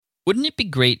Wouldn't it be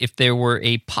great if there were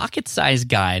a pocket-sized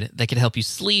guide that could help you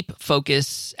sleep,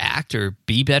 focus, act, or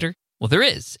be better? Well, there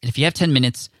is. And if you have 10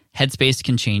 minutes, Headspace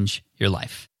can change your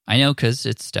life. I know, because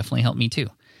it's definitely helped me too.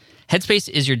 Headspace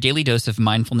is your daily dose of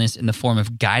mindfulness in the form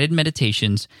of guided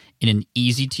meditations in an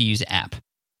easy-to-use app.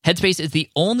 Headspace is the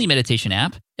only meditation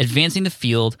app advancing the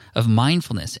field of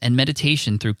mindfulness and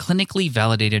meditation through clinically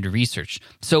validated research.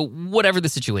 So whatever the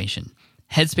situation,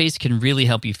 Headspace can really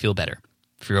help you feel better.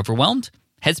 If you're overwhelmed,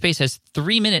 Headspace has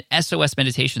 3-minute SOS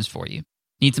meditations for you.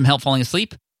 Need some help falling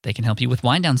asleep? They can help you with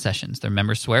wind-down sessions their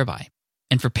members swear by.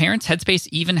 And for parents, Headspace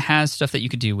even has stuff that you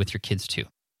could do with your kids too.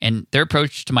 And their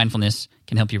approach to mindfulness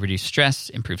can help you reduce stress,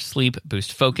 improve sleep,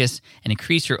 boost focus, and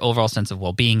increase your overall sense of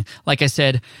well-being. Like I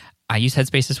said, I use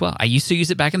Headspace as well. I used to use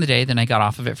it back in the day, then I got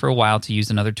off of it for a while to use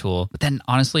another tool. But then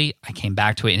honestly, I came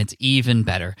back to it and it's even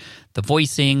better. The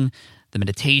voicing, the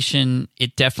meditation,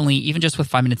 it definitely, even just with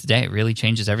 5 minutes a day, it really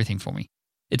changes everything for me.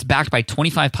 It's backed by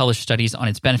 25 published studies on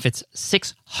its benefits,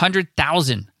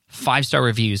 600,000 5-star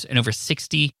reviews, and over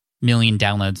 60 million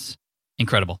downloads.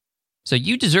 Incredible. So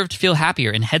you deserve to feel happier,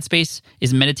 and Headspace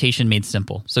is meditation made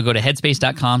simple. So go to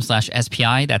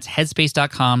headspace.com/SPI. That's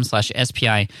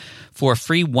headspace.com/SPI for a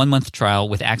free 1-month trial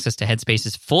with access to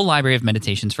Headspace's full library of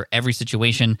meditations for every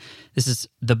situation. This is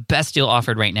the best deal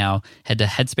offered right now. Head to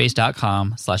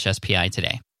headspace.com/SPI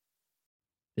today.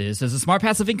 This is the Smart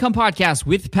Passive Income Podcast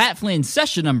with Pat Flynn,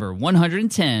 session number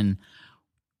 110.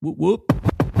 Whoop, whoop.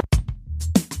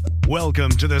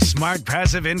 Welcome to the Smart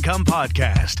Passive Income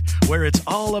Podcast, where it's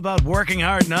all about working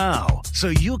hard now so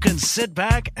you can sit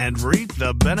back and reap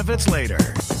the benefits later.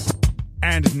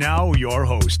 And now your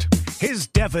host. His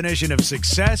definition of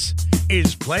success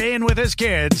is playing with his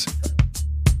kids,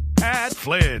 Pat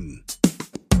Flynn.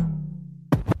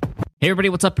 Hey everybody,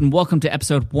 what's up, and welcome to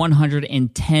episode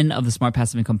 110 of the Smart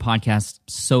Passive Income Podcast.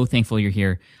 So thankful you're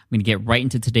here. I'm going to get right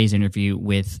into today's interview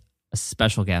with a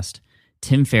special guest,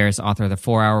 Tim Ferriss, author of The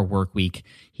 4-Hour Workweek.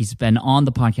 He's been on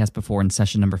the podcast before in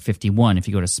session number 51. If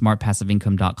you go to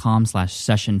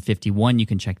smartpassiveincome.com/session51, you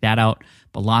can check that out.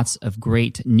 But lots of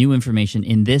great new information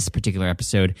in this particular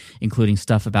episode, including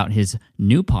stuff about his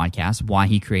new podcast, why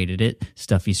he created it,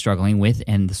 stuff he's struggling with,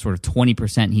 and the sort of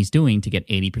 20% he's doing to get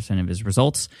 80% of his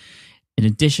results. In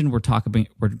addition, we're going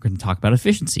to talk about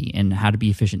efficiency and how to be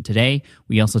efficient today.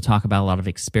 We also talk about a lot of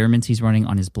experiments he's running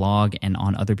on his blog and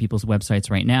on other people's websites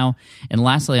right now. And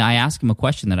lastly, I asked him a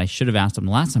question that I should have asked him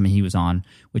the last time he was on,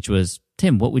 which was,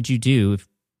 Tim, what would you do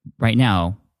right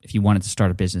now if you wanted to start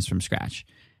a business from scratch?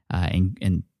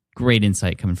 And great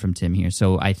insight coming from Tim here.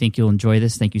 So I think you'll enjoy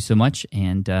this. Thank you so much.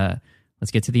 And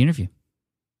let's get to the interview.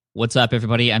 What's up,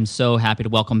 everybody? I'm so happy to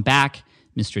welcome back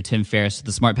Mr. Tim Ferriss to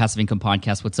the Smart Passive Income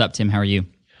Podcast. What's up, Tim? How are you?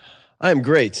 I'm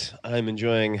great. I'm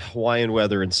enjoying Hawaiian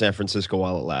weather in San Francisco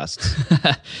while it lasts.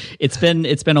 It's been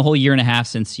a whole year and a half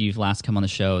since you've last come on the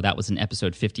show. That was in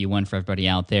episode 51 for everybody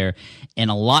out there.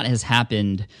 And a lot has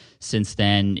happened since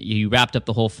then. You wrapped up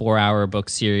the whole 4-hour book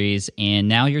series, and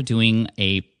now you're doing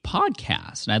a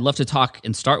podcast. And I'd love to talk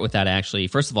and start with that, actually.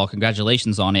 First of all,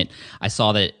 congratulations on it. I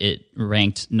saw that it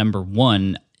ranked number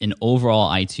 1 in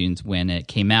overall iTunes when it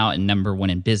came out, and number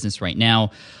 1 in business right now.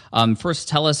 First,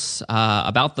 tell us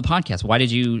about the podcast. Why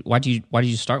did you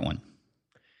start one?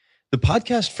 The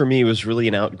podcast for me was really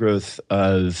an outgrowth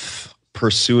of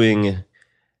pursuing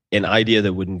an idea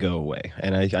that wouldn't go away.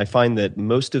 And I find that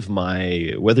most of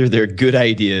my, whether they're good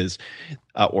ideas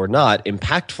or not,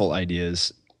 impactful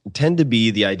ideas tend to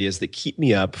be the ideas that keep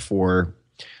me up for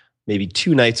maybe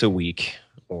 2 nights a week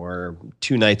or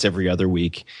 2 nights every other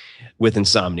week with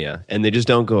insomnia, and they just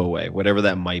don't go away, whatever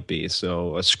that might be.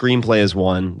 So a screenplay is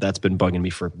one that's been bugging me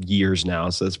for years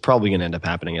now, so it's probably going to end up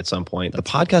happening at some point. The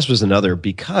podcast was another,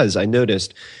 because I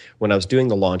noticed when I was doing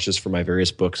the launches for my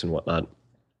various books and whatnot,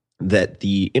 that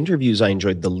the interviews I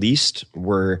enjoyed the least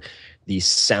were the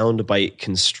soundbite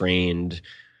constrained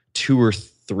 2 or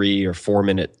 3 or 4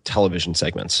 minute television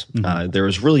segments. Mm-hmm. There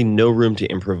was really no room to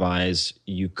improvise.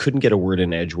 You couldn't get a word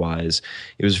in edgewise.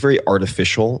 It was very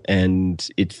artificial, and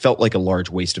it felt like a large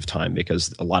waste of time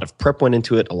because a lot of prep went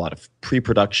into it, a lot of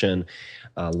pre-production,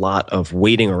 a lot of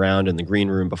waiting around in the green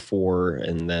room before,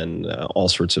 and then all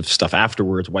sorts of stuff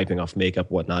afterwards, wiping off makeup,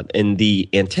 whatnot. And the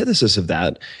antithesis of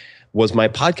that was my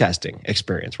podcasting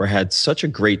experience, where I had such a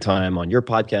great time on your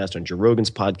podcast, on Joe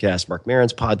Rogan's podcast, Mark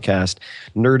Maron's podcast,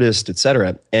 Nerdist,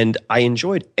 etc. And I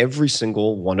enjoyed every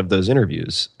single one of those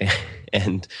interviews.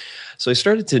 And so I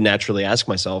started to naturally ask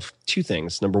myself 2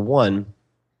 things. Number 1,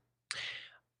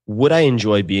 would I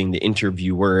enjoy being the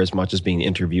interviewer as much as being the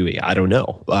interviewee? I don't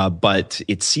know. But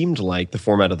it seemed like the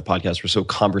format of the podcast was so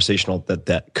conversational that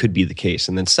that could be the case.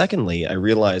 And then secondly, I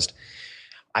realized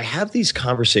I have these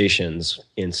conversations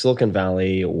in Silicon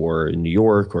Valley or New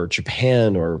York or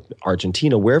Japan or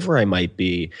Argentina, wherever I might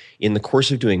be, in the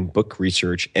course of doing book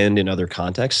research and in other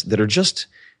contexts that are just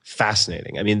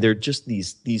fascinating. I mean, they're just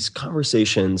these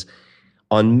conversations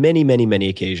on many, many, many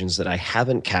occasions that I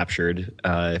haven't captured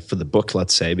for the book,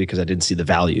 let's say, because I didn't see the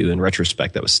value. In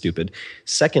retrospect, that was stupid.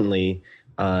 Secondly,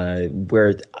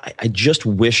 where I just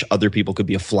wish other people could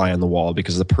be a fly on the wall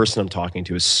because the person I'm talking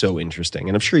to is so interesting.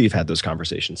 And I'm sure you've had those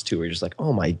conversations too, where you're just like,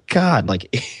 oh my God,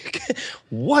 like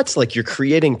what? Like you're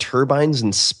creating turbines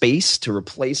in space to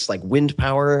replace like wind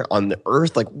power on the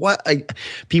Earth? Like what?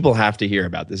 People have to hear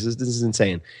about this. This is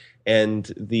insane.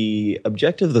 And the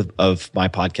objective of my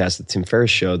podcast, the Tim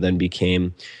Ferriss Show, then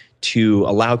became to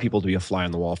allow people to be a fly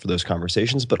on the wall for those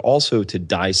conversations, but also to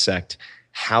dissect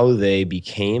how they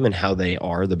became and how they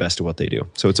are the best at what they do.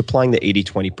 So it's applying the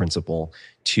 80-20 principle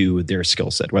to their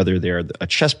skill set, whether they're a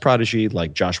chess prodigy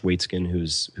like Josh Waitzkin,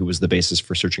 who was the basis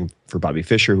for Searching for Bobby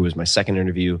Fischer, who was my second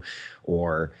interview,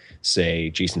 or say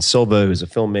Jason Silva, who's a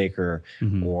filmmaker,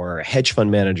 or a hedge fund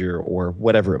manager, or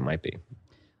whatever it might be.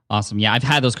 Awesome. Yeah, I've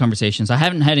had those conversations. I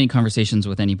haven't had any conversations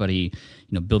with anybody,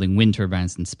 building wind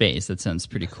turbines in space. That sounds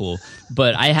pretty cool.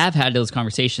 But I have had those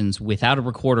conversations without a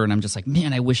recorder, and I'm just like,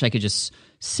 man, I wish I could just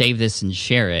save this and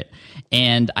share it.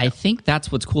 And I think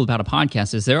that's what's cool about a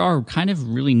podcast is there are kind of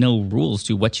really no rules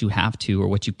to what you have to or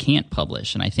what you can't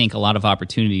publish. And I think a lot of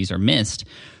opportunities are missed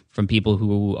from people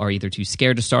who are either too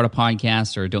scared to start a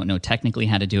podcast or don't know technically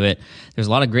how to do it. There's a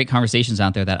lot of great conversations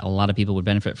out there that a lot of people would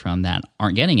benefit from that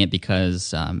aren't getting it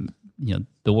because the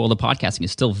world of podcasting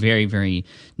is still very, very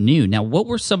new. Now, what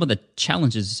were some of the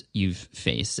challenges you've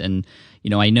faced? And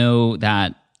I know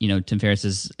that Tim Ferriss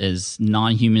is as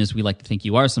non-human as we like to think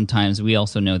you are sometimes. We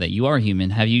also know that you are human.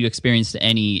 Have you experienced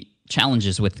any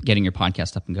challenges with getting your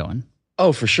podcast up and going?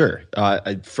 Oh, for sure.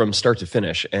 From start to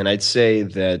finish. And I'd say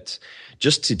that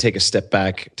just to take a step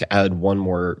back to add one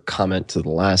more comment to the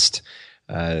last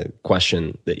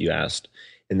question that you asked,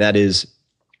 and that is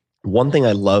one thing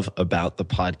I love about the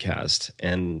podcast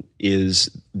and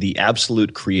is the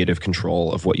absolute creative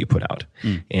control of what you put out.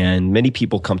 And many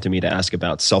people come to me to ask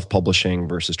about self-publishing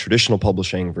versus traditional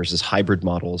publishing versus hybrid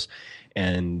models.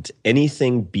 And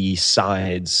anything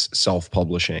besides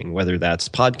self-publishing, whether that's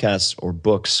podcasts or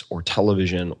books or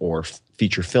television or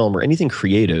feature film or anything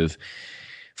creative,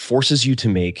 forces you to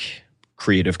make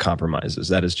creative compromises.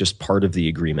 That is just part of the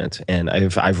agreement. And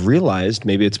I've realized,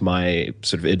 maybe it's my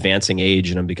sort of advancing age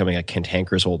and I'm becoming a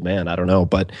cantankerous old man, I don't know,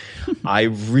 but I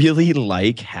really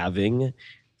like having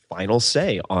final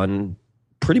say on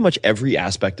pretty much every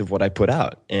aspect of what I put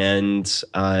out. And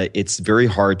it's very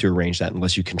hard to arrange that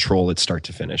unless you control it start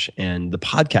to finish. And the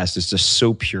podcast is just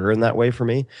so pure in that way for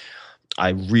me. I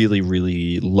really,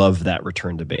 really love that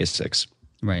return to basics.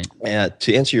 Right.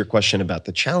 To answer your question about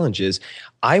the challenges,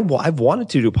 I've wanted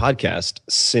to do a podcast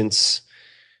since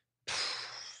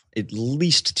at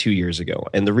least 2 years ago.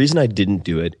 And the reason I didn't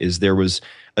do it is there was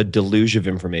a deluge of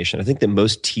information. I think that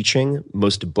most teaching,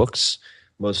 most books,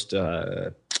 most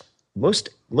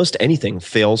anything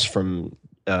fails from,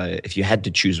 if you had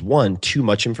to choose one, too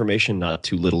much information, not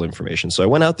too little information. So I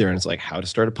went out there and it's like, how to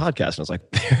start a podcast. And I was like,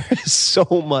 there is so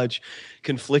much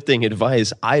conflicting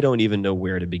advice. I don't even know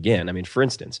where to begin. I mean, for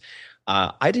instance,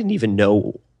 I didn't even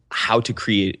know how to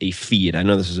create a feed. I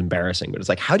know this is embarrassing, but it's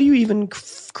like, how do you even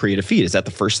create a feed? Is that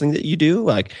the first thing that you do?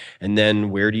 And then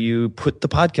where do you put the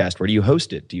podcast? Where do you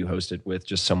host it? Do you host it with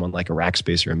just someone like a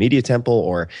Rackspace or a Media Temple,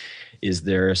 or is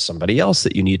there somebody else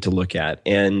that you need to look at?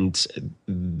 And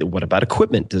what about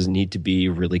equipment? Does it need to be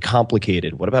really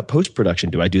complicated? What about post-production?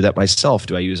 Do I do that myself?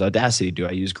 Do I use Audacity? Do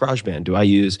I use GarageBand? Do I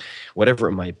use whatever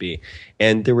it might be?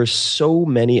 And there were so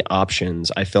many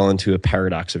options. I fell into a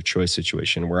paradox of choice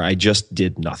situation where I just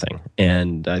did nothing.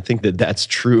 And I think that that's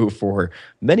true for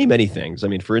many, many things. I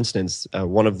mean, for instance,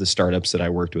 one of the startups that I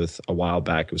worked with a while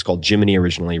back, it was called Jiminy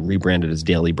originally, rebranded as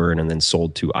Daily Burn, and then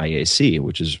sold to IAC,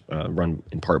 which is run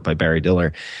in part by Barry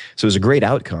Diller. So it was a great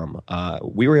outcome.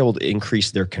 We were able to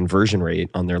increase their conversion rate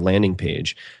on their landing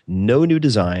page. No new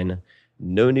design,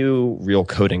 no new real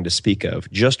coding to speak of,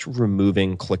 just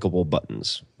removing clickable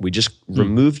buttons. We just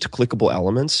removed clickable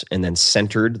elements and then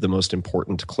centered the most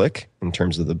important click in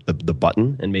terms of the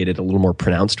button and made it a little more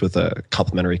pronounced with a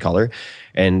complementary color.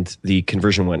 And the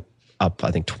conversion went up,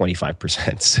 I think,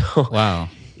 25%. So wow.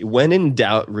 When in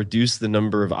doubt, reduce the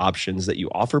number of options that you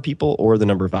offer people or the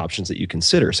number of options that you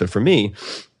consider. So for me,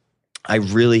 I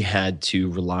really had to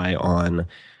rely on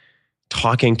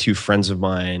talking to friends of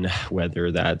mine,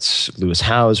 whether that's Lewis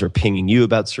Howes or pinging you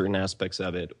about certain aspects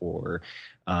of it, or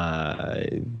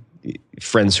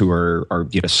friends who are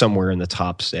somewhere in the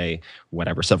top, say,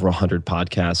 whatever, several hundred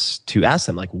podcasts, to ask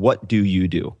them, like, what do you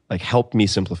do? Like, help me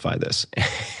simplify this.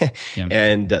 Yeah.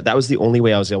 And that was the only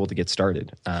way I was able to get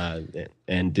started.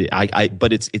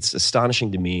 But it's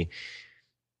astonishing to me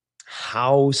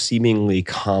how seemingly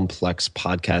complex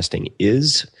podcasting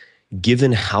is,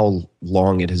 given how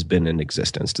long it has been in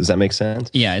existence. Does that make sense?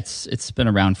 Yeah, it's been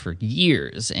around for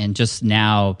years, and just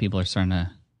now people are starting to,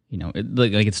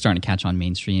 it's starting to catch on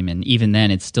mainstream, and even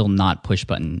then it's still not push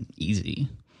button easy.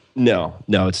 No,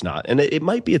 it's not. And it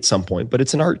might be at some point, but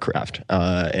it's an art craft.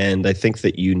 And I think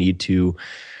that you need to,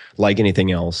 like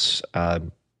anything else,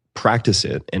 practice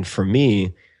it. And for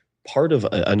me, part of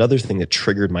another thing that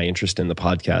triggered my interest in the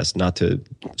podcast, not to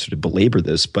sort of belabor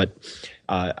this, but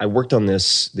I worked on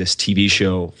this TV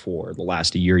show for the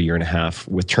last year and a half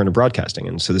with Turner Broadcasting.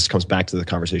 And so this comes back to the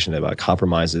conversation about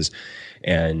compromises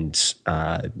and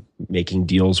making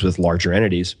deals with larger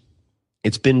entities.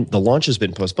 The launch has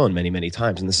been postponed many, many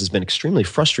times. And this has been extremely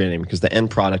frustrating because the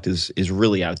end product is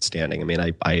really outstanding. I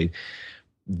mean, I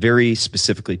very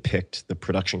specifically picked the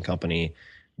production company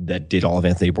that did all of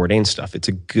Anthony Bourdain's stuff. It's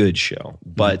a good show.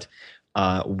 But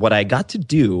what I got to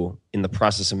do in the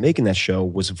process of making that show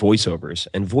was voiceovers.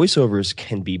 And voiceovers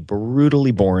can be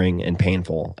brutally boring and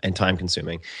painful and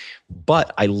time-consuming.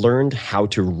 But I learned how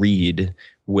to read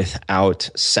without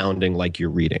sounding like you're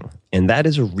reading. And that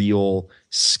is a real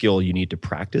skill you need to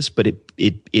practice. But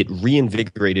it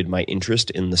reinvigorated my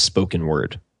interest in the spoken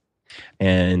word.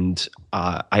 And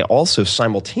I also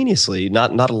simultaneously,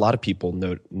 not a lot of people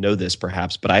know this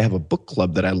perhaps, but I have a book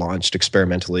club that I launched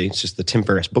experimentally. It's just the Tim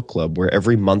Ferriss Book Club, where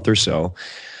every month or so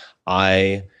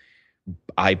I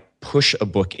push a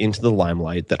book into the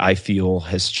limelight that I feel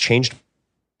has changed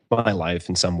my life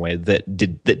in some way that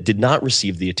did not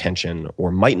receive the attention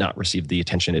or might not receive the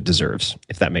attention it deserves,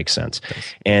 if that makes sense.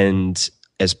 Yes. And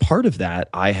as part of that,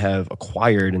 I have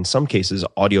acquired, in some cases,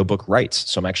 audiobook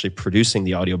rights. So I'm actually producing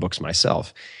the audiobooks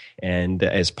myself. And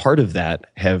as part of that,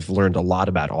 have learned a lot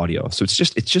about audio. So it's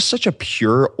just such a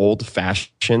pure,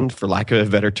 old-fashioned, for lack of a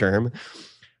better term,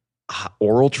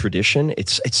 oral tradition.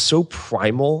 It's so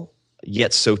primal,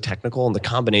 yet so technical. And the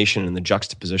combination and the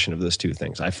juxtaposition of those two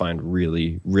things I find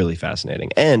really, really fascinating.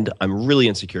 And I'm really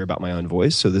insecure about my own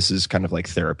voice. So this is kind of like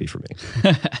therapy for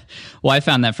me. Well, I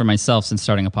found that for myself since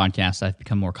starting a podcast. I've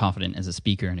become more confident as a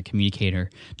speaker and a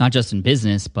communicator, not just in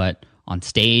business, but on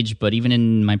stage, but even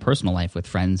in my personal life with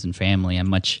friends and family. I'm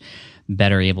much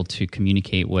better able to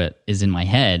communicate what is in my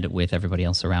head with everybody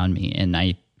else around me. And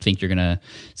I think you're going to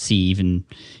see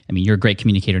you're a great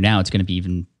communicator now. It's going to be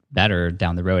even better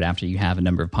down the road after you have a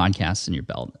number of podcasts in your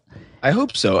belt. I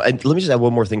hope so. And let me just add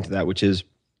one more thing to that, which is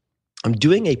I'm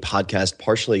doing a podcast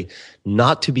partially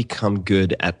not to become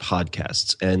good at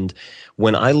podcasts. And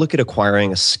when I look at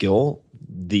acquiring a skill,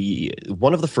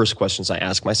 one of the first questions I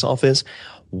ask myself is,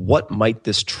 what might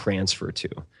this transfer to?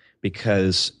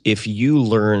 Because if you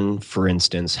learn, for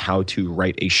instance, how to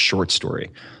write a short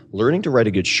story, learning to write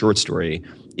a good short story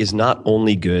is not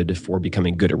only good for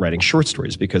becoming good at writing short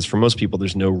stories, because for most people,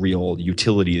 there's no real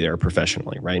utility there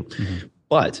professionally, right? Mm-hmm.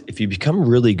 But if you become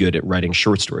really good at writing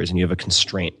short stories and you have a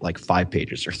constraint like 5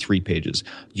 pages or 3 pages,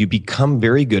 you become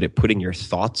very good at putting your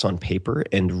thoughts on paper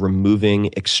and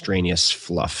removing extraneous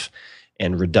fluff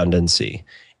and redundancy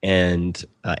and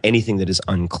anything that is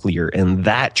unclear. And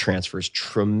that transfers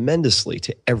tremendously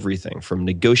to everything from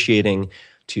negotiating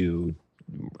to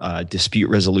dispute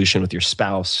resolution with your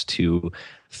spouse to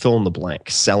fill in the blank,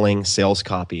 selling, sales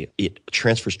copy. It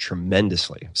transfers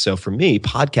tremendously. So for me,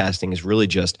 podcasting is really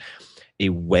just a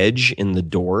wedge in the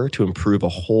door to improve a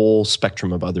whole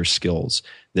spectrum of other skills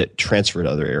that transfer to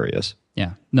other areas.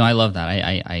 Yeah. No, I love that.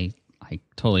 I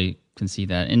totally can see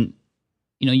that. And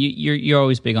you're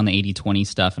always big on the 80-20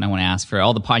 stuff, and I want to ask for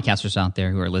all the podcasters out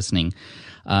there who are listening,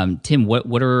 Tim, what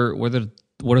are the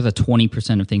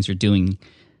 20% of things you're doing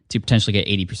to potentially get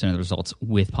 80% of the results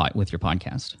with your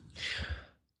podcast?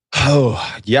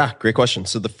 Oh, yeah, great question.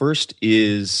 So the first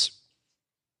is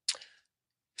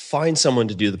find someone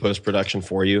to do the post-production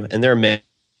for you, and there are many.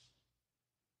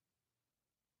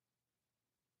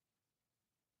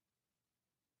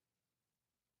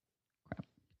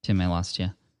 Tim, I lost you.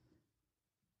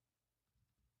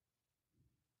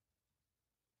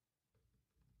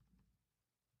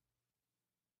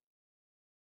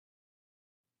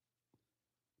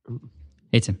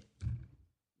 Hey, Tim.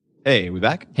 Hey, we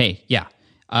back? Hey, yeah.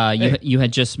 You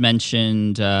had just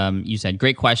mentioned, you said,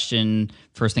 great question.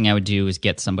 First thing I would do is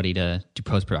get somebody to do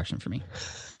post-production for me.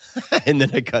 And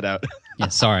then I cut out. Yeah,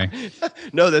 sorry.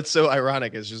 No, that's so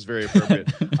ironic. It's just very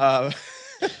appropriate. I'm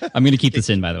going to keep this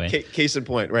in, by the way. Case in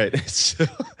point, right. So,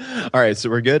 all right, so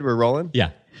we're good? We're rolling?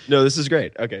 Yeah. No, this is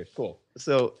great. Okay, cool.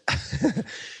 So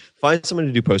find someone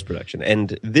to do post-production.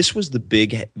 And this was the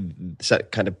big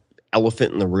kind of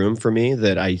elephant in the room for me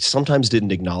that I sometimes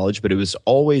didn't acknowledge, but it was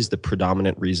always the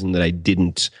predominant reason that I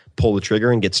didn't pull the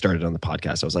trigger and get started on the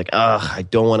podcast. I was like, I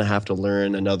don't want to have to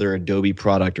learn another Adobe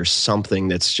product or something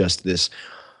that's just this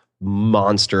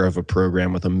monster of a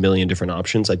program with a million different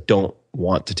options. I don't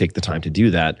want to take the time to do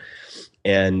that.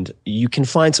 And you can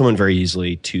find someone very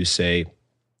easily to say,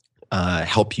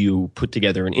 help you put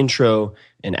together an intro,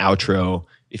 an outro,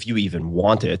 if you even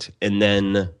want it, and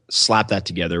then slap that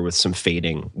together with some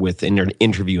fading with an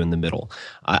interview in the middle.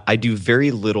 I do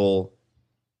very little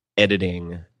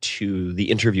editing to the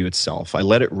interview itself. I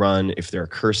let it run. If there are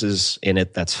curses in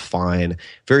it, that's fine.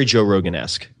 Very Joe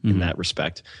Rogan-esque in that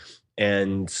respect.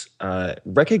 And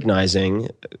recognizing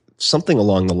something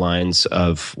along the lines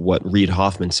of what Reid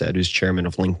Hoffman said, who's chairman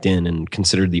of LinkedIn and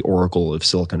considered the oracle of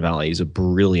Silicon Valley. He's a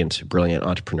brilliant, brilliant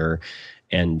entrepreneur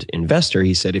and investor.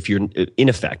 He said, if you're, in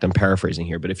effect, I'm paraphrasing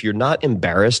here, but if you're not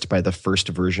embarrassed by the first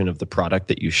version of the product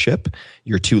that you ship,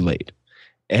 you're too late.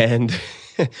 And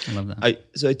I love that.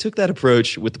 So I took that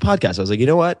approach with the podcast. I was like, you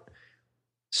know what?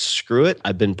 Screw it.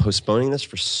 I've been postponing this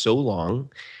for so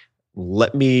long.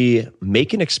 Let me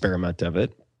make an experiment of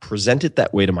it, present it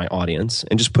that way to my audience,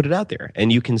 and just put it out there.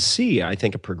 And you can see, I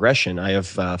think, a progression. I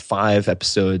have 5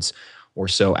 episodes or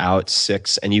so out,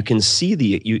 6, and you can see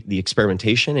the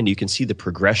experimentation, and you can see the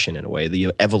progression in a way,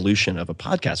 the evolution of a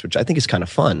podcast, which I think is kind of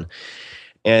fun.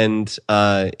 And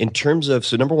in terms of,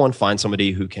 so number one, find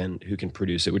somebody who can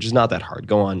produce it, which is not that hard.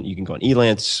 You can go on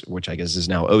Elance, which I guess is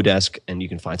now Odesk, and you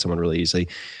can find someone really easily.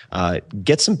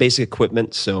 Get some basic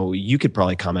equipment. So you could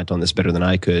probably comment on this better than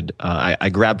I could. I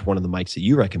grabbed one of the mics that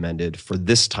you recommended for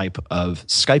this type of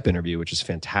Skype interview, which is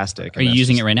fantastic. Are you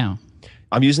using it right now?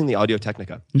 I'm using the Audio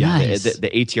Technica. Nice. Yeah, the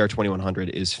ATR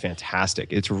 2100 is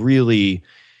fantastic. It's really,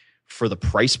 for the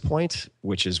price point,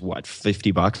 which is what,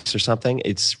 $50 or something,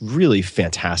 it's really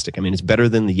fantastic. I mean, it's better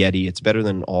than the Yeti. It's better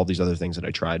than all these other things that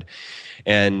I tried.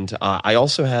 And I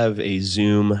also have a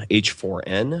Zoom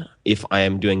H4n if I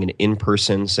am doing an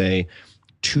in-person, say,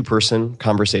 2-person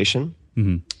conversation.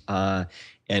 Mm-hmm.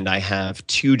 And I have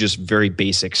 2 just very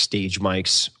basic stage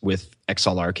mics with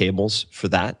XLR cables for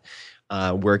that.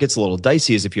 Where it gets a little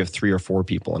dicey is if you have 3 or 4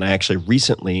 people. And I actually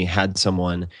recently had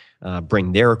someone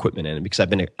bring their equipment in, because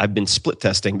I've been split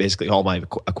testing basically all my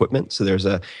equipment. So there's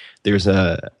an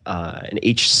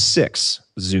H6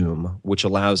 Zoom which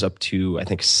allows up to, I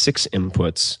think, 6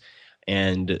 inputs,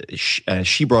 and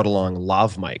she brought along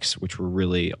lav mics, which were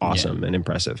really awesome and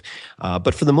impressive.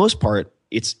 But for the most part,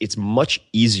 it's much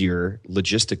easier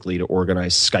logistically to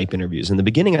organize Skype interviews. In the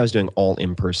beginning, I was doing all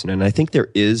in person, and I think there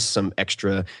is some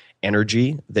extra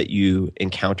energy that you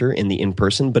encounter in the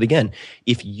in-person. But again,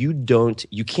 if you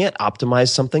can't optimize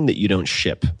something that you don't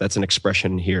ship. That's an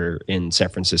expression here in San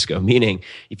Francisco, meaning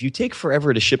if you take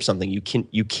forever to ship something, you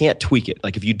can't tweak it.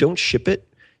 Like if you don't ship it,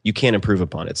 you can't improve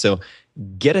upon it. So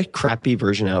get a crappy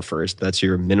version out first. That's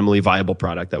your minimally viable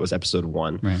product. That was episode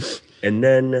 1. Right. And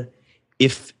then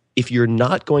if you're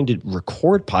not going to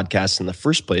record podcasts in the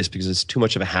first place because it's too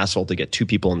much of a hassle to get 2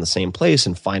 people in the same place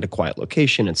and find a quiet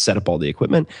location and set up all the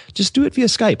equipment, just do it via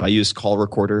Skype. I use Call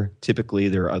Recorder. Typically,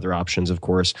 there are other options, of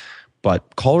course,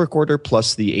 but Call Recorder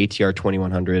plus the ATR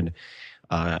 2100.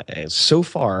 So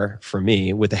far, for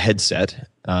me, with a headset,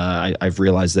 I've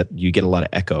realized that you get a lot of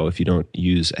echo if you don't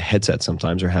use a headset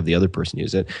sometimes or have the other person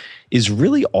use it, is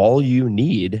really all you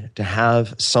need to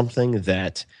have something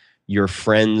that your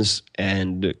friends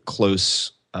and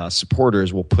close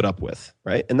supporters will put up with,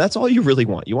 right? And that's all you really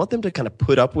want. You want them to kind of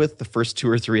put up with the first 2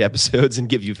 or 3 episodes and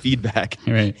give you feedback.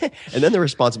 Right. And then the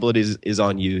responsibility is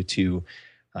on you to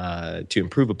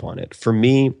improve upon it. For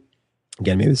me,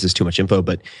 again, maybe this is too much info,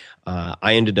 but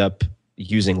I ended up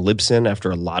using Libsyn after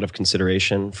a lot of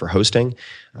consideration for hosting.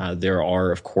 There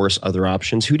are, of course, other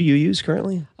options. Who do you use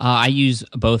currently? I use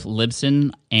both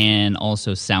Libsyn and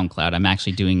also SoundCloud. I'm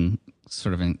actually doing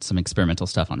sort of some experimental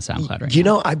stuff on SoundCloud right now. You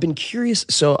know, I've been curious.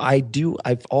 So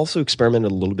I've also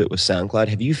experimented a little bit with SoundCloud.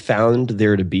 Have you found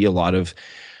there to be a lot of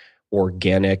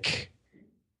organic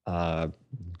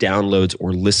downloads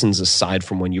or listens aside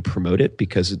from when you promote it?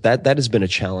 Because that has been a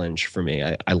challenge for me.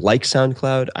 I like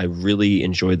SoundCloud. I really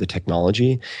enjoy the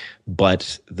technology,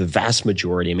 but the vast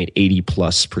majority,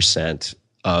 80+%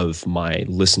 of my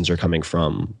listens are coming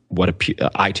from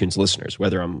iTunes listeners,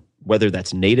 whether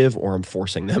that's native or I'm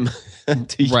forcing them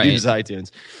to use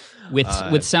iTunes. With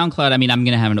SoundCloud, I'm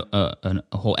going to have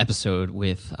a whole episode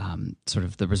with sort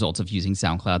of the results of using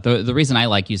SoundCloud. The reason I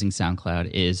like using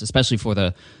SoundCloud is, especially for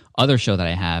the other show that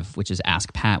I have, which is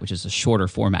Ask Pat, which is a shorter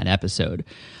format episode.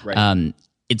 Right.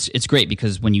 it's great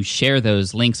because when you share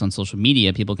those links on social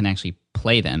media, people can actually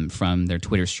play them from their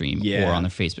Twitter stream or on their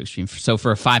Facebook stream. So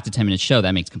for a 5 to 10 minute show,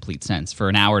 that makes complete sense. For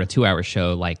an hour to 2 hour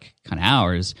show, like kind of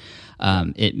ours,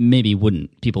 it maybe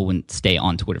people wouldn't stay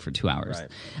on Twitter for 2 hours.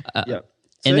 Right. Yeah.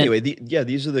 So anyway,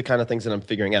 these are the kind of things that I'm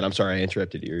figuring out. I'm sorry I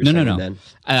interrupted you. No.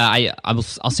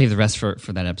 I'll save the rest for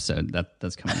that episode.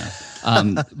 That's coming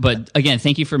up. But again,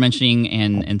 thank you for mentioning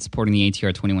and supporting the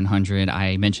ATR 2100.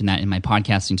 I mentioned that in my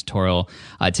podcasting tutorial.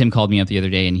 Tim called me up the other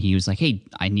day and he was like, "Hey,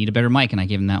 I need a better mic," and I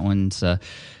gave him that one. It's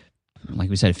like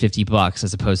we said, $50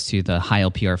 as opposed to the high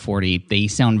LPR 40. They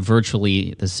sound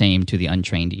virtually the same to the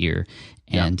untrained ear,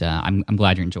 and I'm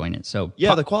glad you're enjoying it. So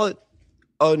the quality.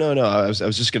 Oh no! I was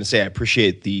just going to say I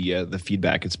appreciate the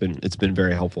feedback. It's been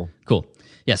very helpful. Cool.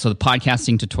 Yeah. So the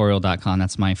podcastingtutorial.com.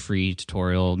 That's my free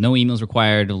tutorial. No emails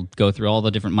required. It'll go through all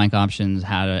the different mic options,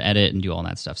 how to edit, and do all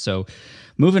that stuff. So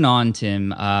moving on,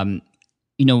 Tim.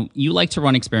 You like to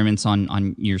run experiments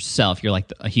on yourself. You're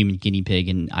like a human guinea pig,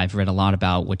 and I've read a lot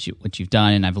about what you've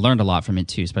done, and I've learned a lot from it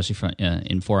too, especially from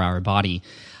in 4 Hour Body.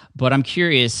 But I'm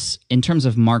curious, in terms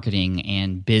of marketing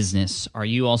and business, are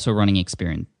you also running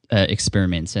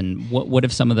experiments, and what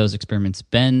have some of those experiments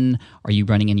been? Are you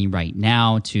running any right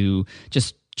now to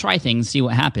just try things, see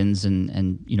what happens,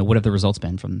 and what have the results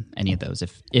been from any of those,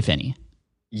 if any?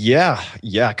 Yeah,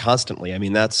 constantly. I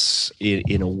mean, that's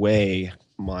in a way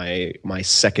my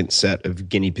second set of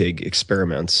guinea pig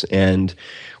experiments. And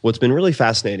what's been really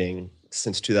fascinating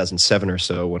since 2007 or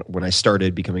so, when I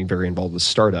started becoming very involved with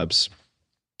startups.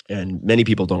 And many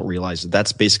people don't realize that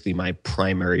that's basically my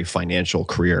primary financial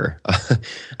career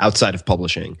outside of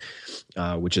publishing,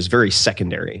 which is very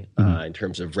secondary in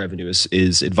terms of revenue,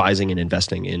 is advising and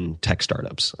investing in tech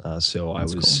startups. So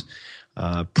that's I was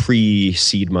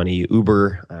pre-seed money,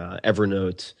 Uber,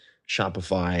 Evernote,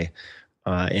 Shopify,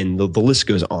 and the list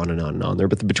goes on and on and on. There are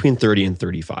between 30 and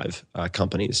 35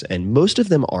 companies, and most of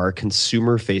them are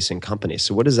consumer-facing companies.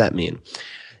 So what does that mean?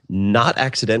 Not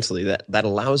accidentally, that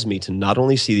allows me to not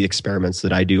only see the experiments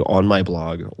that I do on my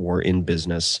blog or in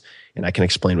business, and I can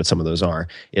explain what some of those are.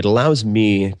 It allows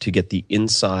me to get the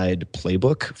inside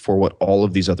playbook for what all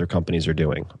of these other companies are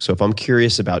doing. So if I'm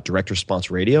curious about direct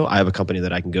response radio, I have a company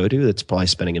that I can go to that's probably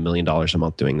spending $1 million a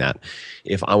month doing that.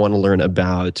 If I want to learn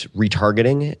about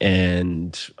retargeting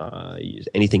and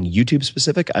anything YouTube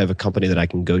specific, I have a company that I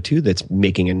can go to that's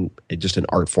making just an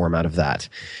art form out of that.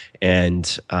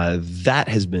 And that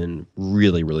has been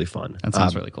really, really fun. That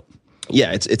sounds really cool.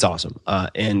 Yeah, it's awesome.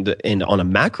 And on a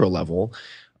macro level,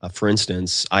 for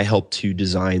instance, I helped to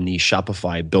design the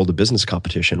Shopify Build a Business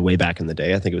competition way back in the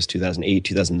day. I think it was 2008,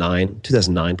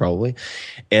 2009 probably.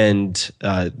 And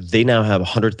they now have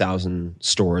 100,000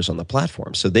 stores on the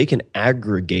platform. So they can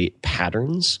aggregate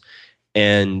patterns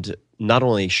and not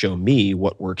only show me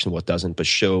what works and what doesn't, but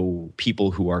show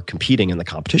people who are competing in the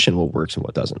competition what works and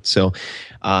what doesn't. So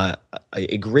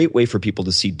a great way for people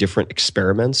to see different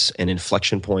experiments and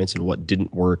inflection points and what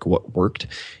didn't work, what worked,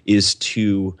 is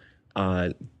to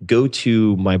go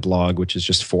to my blog, which is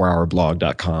just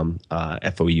 4hourblog.com,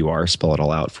 F-O-U-R, spell it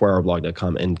all out,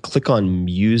 4hourblog.com, and click on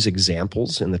Muse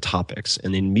Examples in the topics.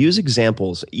 And in Muse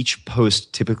Examples, each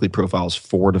post typically profiles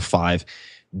 4 to 5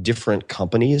 different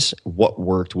companies, what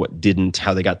worked, what didn't,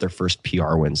 how they got their first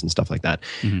PR wins and stuff like that.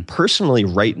 Mm-hmm. Personally,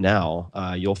 right now,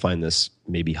 you'll find this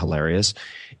maybe hilarious,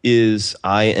 is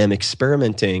I am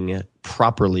experimenting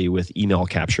properly with email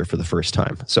capture for the first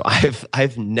time. So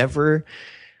I've never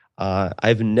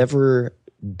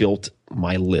built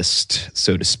my list,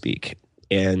 so to speak,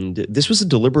 and this was a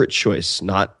deliberate choice,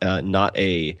 not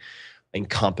a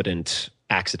incompetent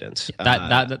accident.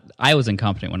 That I was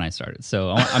incompetent when I started,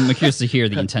 so I'm curious to hear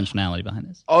the intentionality behind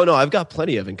this. Oh no, I've got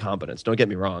plenty of incompetence. Don't get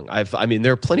me wrong. I mean,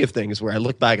 there are plenty of things where I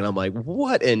look back and I'm like,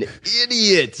 what an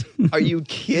idiot! Are you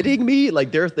kidding me?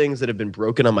 Like, there are things that have been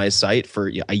broken on my site for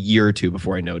a year or two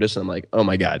before I noticed. And I'm like, oh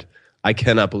my God, I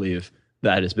cannot believe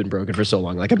that has been broken for so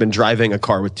long. Like, I've been driving a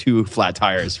car with 2 flat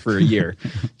tires for a year.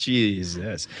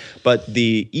 Jesus. But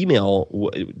the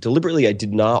email, deliberately, I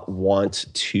did not want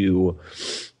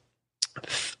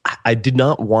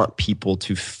people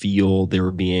to feel they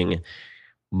were being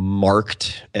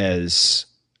marked as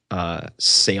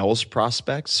sales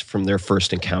prospects from their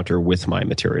first encounter with my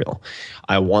material.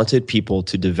 I wanted people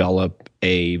to develop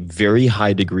a very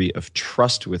high degree of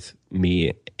trust with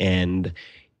me, and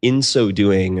in so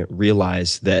doing,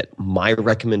 realize that my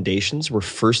recommendations were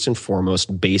first and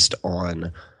foremost based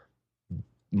on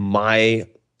my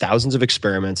thousands of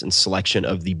experiments and selection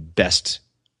of the best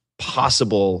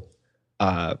possible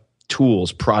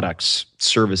tools, products,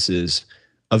 services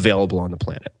available on the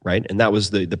planet, right? And that was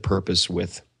the purpose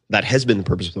with that has been the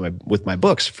purpose with my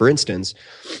books. For instance,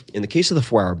 in the case of the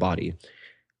 4-Hour Body,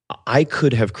 I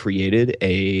could have created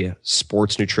a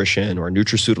sports nutrition or a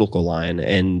nutraceutical line,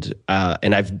 and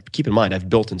keep in mind I've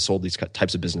built and sold these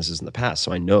types of businesses in the past,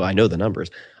 so I know the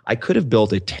numbers. I could have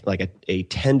built a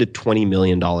 $10 to $20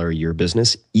 million a year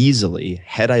business easily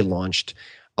had I launched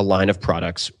a line of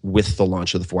products with the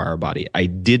launch of the 4-Hour Body. I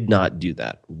did not do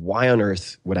that. Why on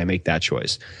earth would I make that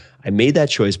choice? I made that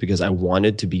choice because I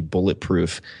wanted to be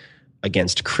bulletproof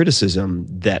against criticism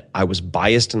that I was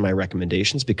biased in my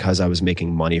recommendations because I was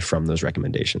making money from those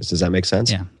recommendations. Does that make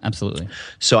sense? Yeah, absolutely.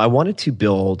 So I wanted to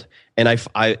build, and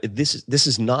this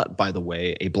is not, by the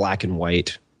way, a black and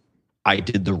white, I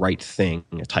did the right thing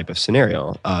type of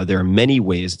scenario. There are many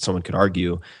ways that someone could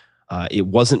argue it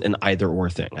wasn't an either or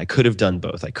thing. I could have done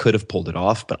both. I could have pulled it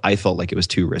off, but I felt like it was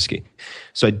too risky.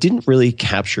 So I didn't really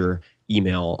capture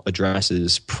email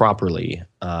addresses properly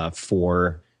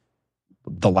for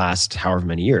the last however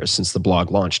many years since the blog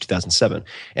launched, 2007.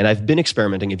 And I've been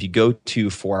experimenting. If you go to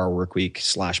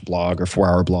 4hourworkweek/blog or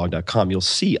 4hourblog.com, you'll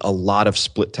see a lot of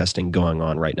split testing going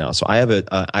on right now. So I have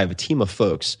a team of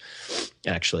folks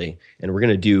actually, and we're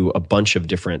going to do a bunch of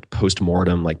different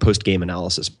post-mortem, like post-game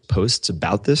analysis posts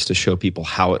about this to show people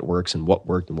how it works and what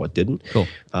worked and what didn't. Cool.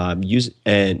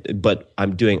 But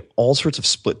I'm doing all sorts of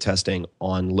split testing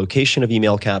on location of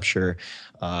email capture,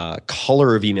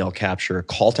 color of email capture,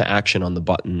 call to action on the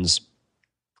buttons,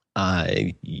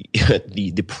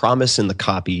 the promise in the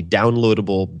copy,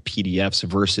 downloadable PDFs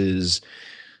versus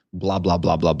blah, blah,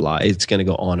 blah, blah, blah. It's going to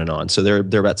go on and on. So there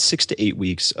are about 6 to 8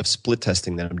 weeks of split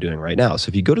testing that I'm doing right now. So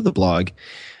if you go to the blog,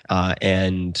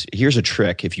 and here's a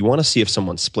trick. If you want to see if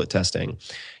someone's split testing,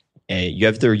 you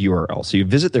have their URL. So you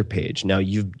visit their page. Now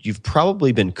you've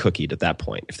probably been cookied at that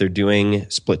point if they're doing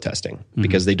split testing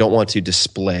because they don't want to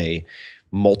display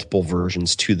multiple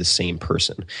versions to the same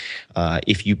person.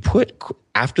 If you put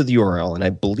after the URL, and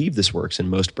I believe this works in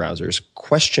most browsers, !,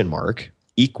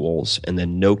 equals, and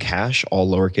then no cache,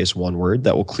 all lowercase one word,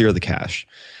 that will clear the cache.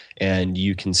 And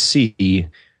you can see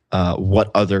what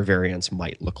other variants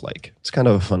might look like. It's kind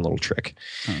of a fun little trick.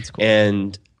 Oh, that's cool.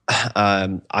 And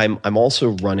I'm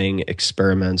also running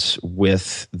experiments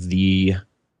with the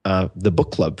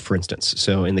book club, for instance.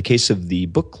 So in the case of the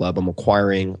book club, I'm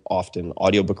acquiring often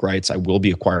audiobook rights. I will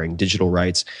be acquiring digital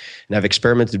rights. And I've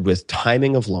experimented with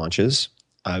timing of launches.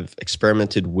 I've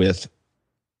experimented with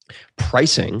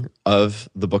pricing of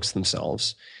the books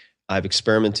themselves. I've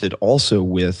experimented also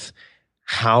with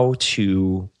how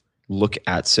to look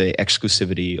at, say,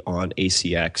 exclusivity on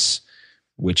ACX,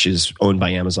 which is owned by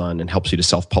Amazon and helps you to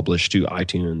self-publish to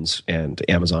iTunes and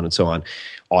Amazon and so on,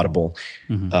 Audible,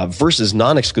 versus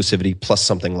non-exclusivity plus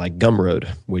something like Gumroad,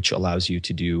 which allows you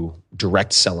to do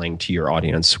direct selling to your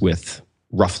audience with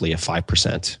roughly a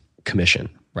 5% commission,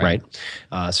 right?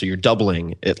 So you're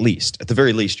doubling, at the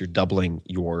very least, you're doubling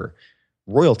your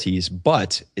royalties,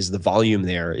 but is the volume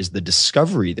there, is the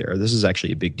discovery there, this is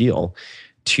actually a big deal,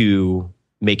 to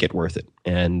make it worth it.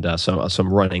 And so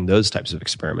I'm running those types of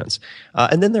experiments.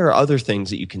 And then there are other things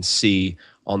that you can see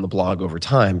on the blog over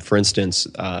time. For instance,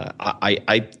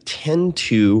 I tend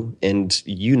to, and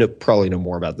you probably know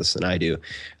more about this than I do,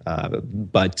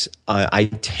 but I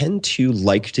tend to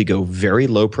like to go very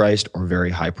low priced or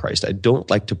very high priced. I don't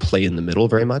like to play in the middle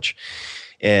very much.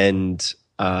 And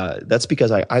that's because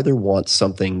I either want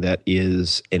something that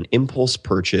is an impulse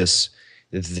purchase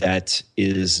that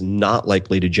is not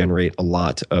likely to generate a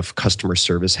lot of customer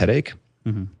service headache,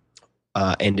 and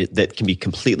that can be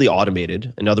completely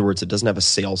automated. In other words, it doesn't have a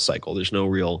sales cycle. There's no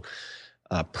real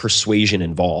persuasion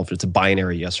involved. It's a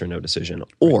binary yes or no decision.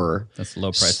 Or that's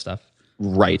low price stuff.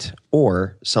 Right.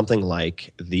 Or something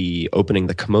like opening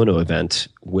the kimono event,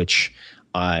 which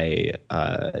I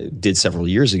did several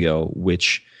years ago,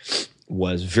 which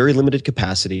was very limited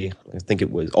capacity. I think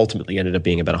it was ultimately ended up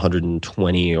being about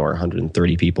 120 or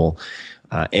 130 people.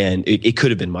 And it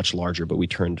could have been much larger, but we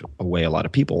turned away a lot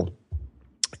of people.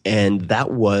 And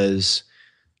that was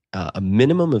a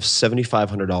minimum of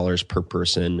 $7,500 per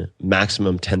person,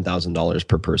 maximum $10,000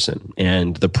 per person.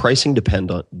 And the pricing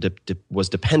was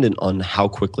dependent on how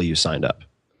quickly you signed up.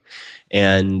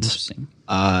 And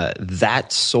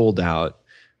that sold out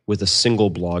with a single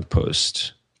blog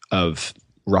post of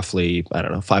roughly,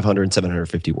 500,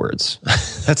 750 words.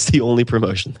 That's the only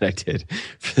promotion that I did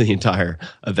for the entire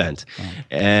event. Wow.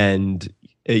 And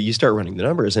you start running the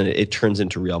numbers and it turns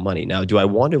into real money. Now, do I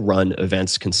want to run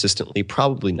events consistently?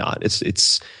 Probably not.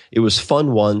 It was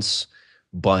fun once,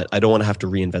 but I don't want to have to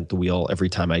reinvent the wheel every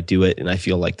time I do it. And I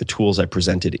feel like the tools I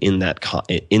presented in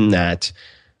that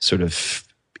sort of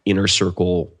inner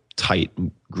circle, tight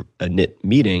knit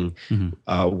meeting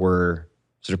were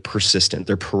sort of persistent.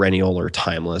 They're perennial or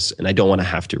timeless, and I don't want to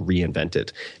have to reinvent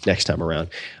it next time around.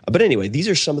 But anyway, these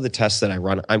are some of the tests that I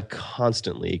run. I'm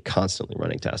constantly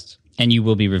running tests. And you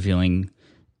will be revealing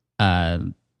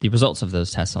the results of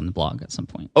those tests on the blog at some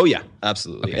point. Oh yeah,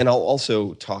 absolutely. Okay. And I'll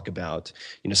also talk about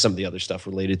some of the other stuff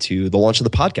related to the launch of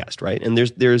the podcast, right? And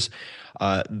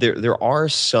there are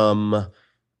some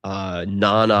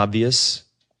non-obvious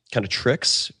kind of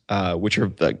tricks, which are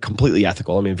completely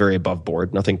ethical. I mean, very above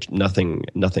board. Nothing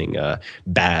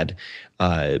bad.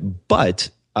 But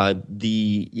I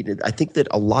think that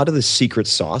a lot of the secret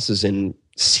sauce is in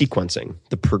sequencing,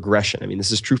 the progression. I mean,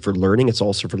 this is true for learning. It's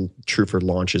also true for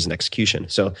launches and execution.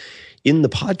 So, in the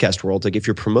podcast world, like if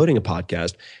you're promoting a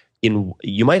podcast,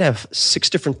 you might have 6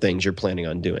 different things you're planning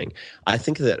on doing. I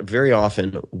think that very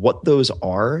often what those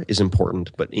are is important,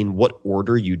 but in what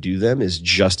order you do them is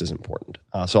just as important.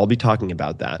 So I'll be talking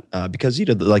about that because,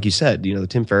 like you said, the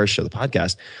Tim Ferriss Show, the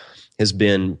podcast, has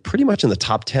been pretty much in the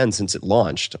top 10 since it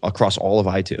launched across all of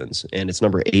iTunes, and it's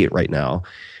number 8 right now.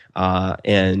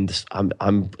 And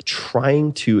I'm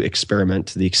trying to experiment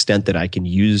to the extent that I can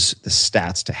use the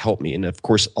stats to help me. And of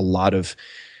course, a lot of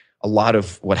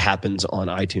what happens on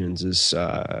iTunes is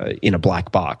in a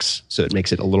black box, so it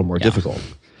makes it a little more difficult.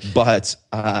 But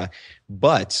there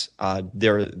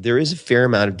is a fair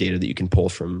amount of data that you can pull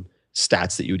from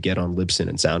stats that you would get on Libsyn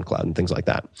and SoundCloud and things like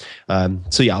that.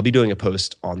 So yeah, I'll be doing a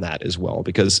post on that as well,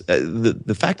 because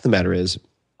the fact of the matter is,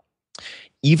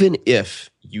 even if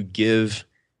you give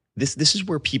this is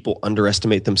where people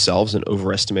underestimate themselves and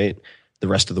overestimate the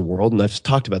rest of the world. And I've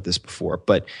talked about this before,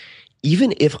 but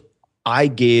even if I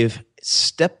gave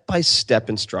step-by-step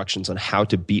instructions on how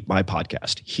to beat my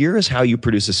podcast, here is how you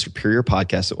produce a superior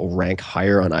podcast that will rank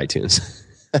higher on iTunes.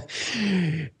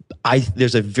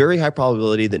 There's a very high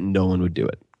probability that no one would do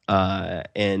it.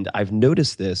 And I've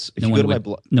noticed this. If you go to my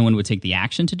blog, no one would take the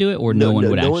action to do it, or no one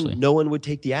would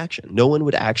take the action. No one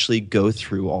would actually go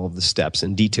through all of the steps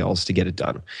and details to get it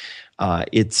done.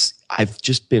 I've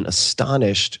just been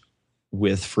astonished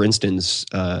with, for instance,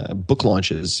 book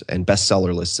launches and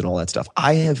bestseller lists and all that stuff.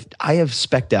 I have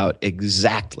specced out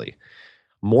exactly,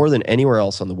 more than anywhere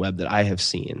else on the web that I have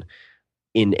seen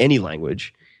in any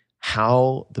language,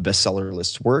 how the bestseller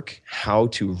lists work, how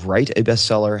to write a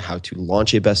bestseller, how to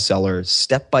launch a bestseller,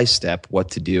 step by step, what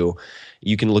to do.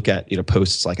 You can look at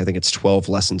posts like, I think it's 12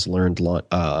 lessons learned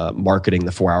marketing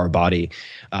the 4-hour body,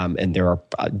 and there are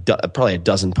probably a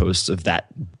dozen posts of that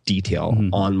detail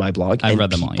on my blog. I've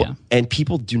read them all, yeah. And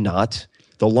people do not.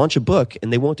 They'll launch a book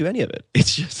and they won't do any of it.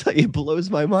 It's just like, it blows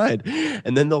my mind.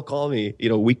 And then they'll call me,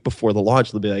 a week before the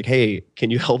launch. They'll be like, "Hey, can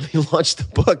you help me launch the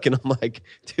book?" And I'm like,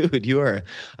 "Dude, you are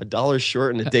 $1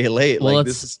 short and a day late." Well,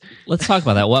 let's talk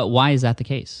about that. Why is that the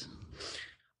case?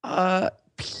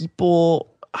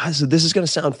 People. So this is going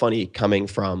to sound funny coming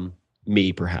from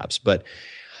me, perhaps, but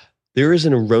there is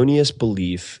an erroneous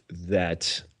belief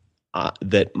that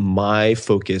my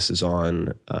focus is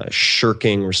on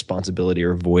shirking responsibility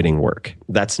or avoiding work.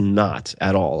 That's not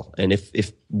at all. And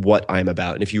if what I'm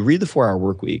about, and if you read the 4-Hour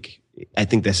Workweek, I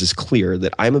think this is clear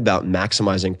that I'm about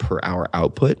maximizing per hour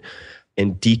output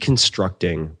and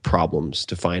deconstructing problems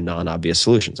to find non-obvious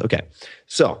solutions. Okay,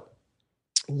 so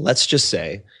let's just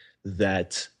say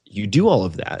that you do all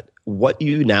of that. What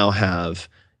you now have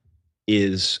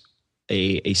is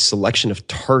a selection of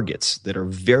targets that are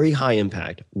very high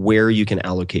impact where you can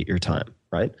allocate your time,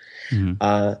 right?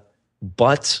 Mm-hmm.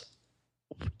 But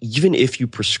even if you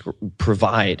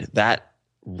provide that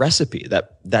recipe,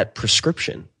 that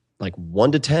prescription, like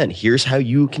 1 to 10, here's how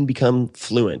you can become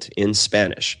fluent in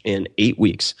Spanish in 8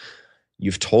 weeks.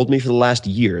 You've told me for the last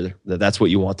year that that's what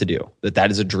you want to do,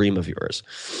 that is a dream of yours.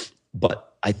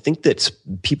 But I think that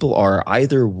people are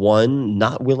either, one,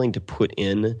 not willing to put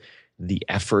in the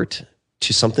effort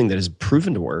to something that is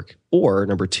proven to work, or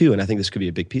number 2, and I think this could be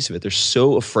a big piece of it, they're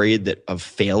so afraid of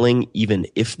failing even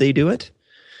if they do it.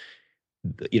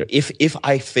 If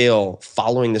I fail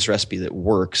following this recipe that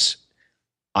works,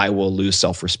 I will lose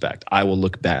self-respect. I will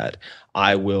look bad.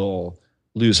 I will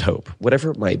lose hope, whatever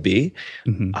it might be.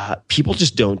 Mm-hmm. People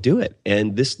just don't do it.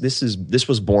 And this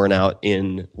was borne out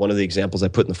in one of the examples I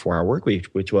put in the 4-Hour Workweek,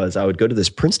 which was I would go to this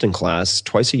Princeton class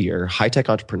twice a year, high-tech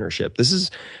entrepreneurship.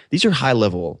 These are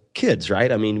high-level kids,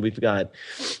 right? I mean, we've got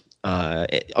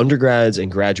undergrads and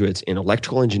graduates in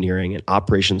electrical engineering and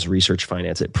operations research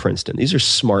finance at Princeton. These are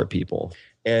smart people.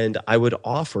 And I would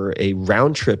offer a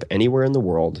round trip anywhere in the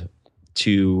world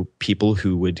to people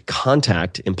who would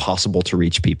contact impossible to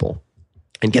reach people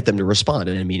and get them to respond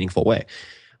in a meaningful way.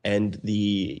 And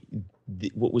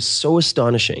what was so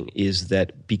astonishing is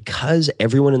that because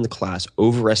everyone in the class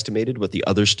overestimated what the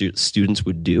other students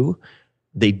would do,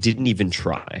 they didn't even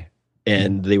try.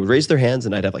 And they would raise their hands,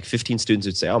 and I'd have like 15 students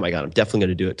who'd say, oh my God, I'm definitely going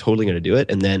to do it, totally going to do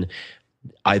it. And then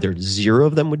either 0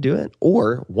 of them would do it,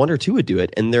 or 1 or 2 would do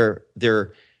it. And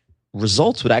their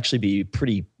results would actually be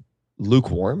pretty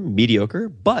lukewarm, mediocre,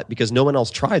 but because no one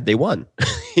else tried, they won.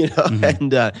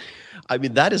 And I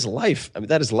mean, that is life. I mean,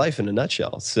 that is life in a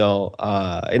nutshell. So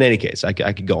in any case, I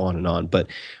could go on, but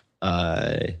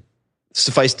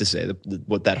suffice to say,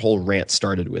 what that whole rant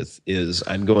started with is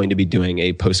I'm going to be doing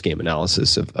a post-game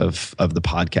analysis of the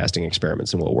podcasting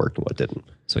experiments and what worked and what didn't.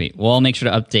 Sweet. Well, I'll make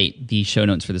sure to update the show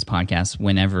notes for this podcast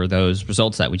whenever those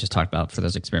results that we just talked about for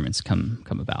those experiments come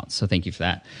about. So thank you for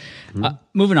that.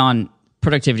 Moving on,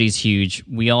 productivity is huge.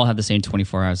 We all have the same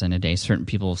 24 hours in a day. Certain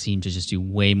people seem to just do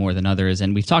way more than others.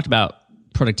 And we've talked about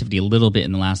productivity a little bit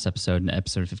in the last episode, in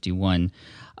episode 51.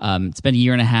 It's been a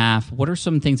year and a half. What are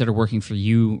some things that are working for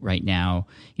you right now?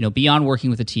 Beyond working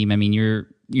with a team, I mean,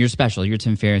 you're special. You're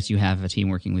Tim Ferriss. You have a team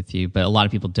working with you, but a lot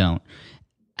of people don't.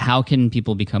 How can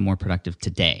people become more productive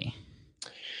today?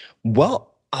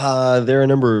 Well, there are a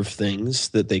number of things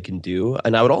that they can do.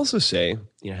 And I would also say,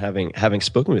 having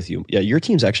spoken with you, your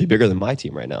team's actually bigger than my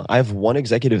team right now. I have 1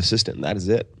 executive assistant, and that is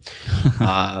it.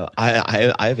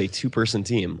 I have a 2-person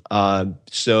team.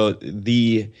 So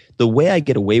the way I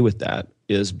get away with that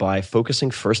is by focusing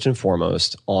first and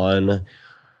foremost on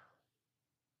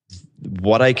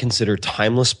what I consider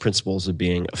timeless principles of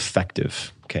being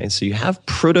effective. Okay, so you have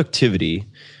productivity,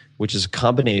 which is a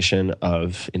combination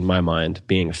of, in my mind,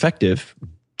 being effective,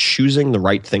 choosing the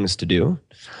right things to do,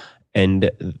 and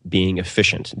being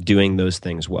efficient, doing those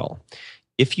things well.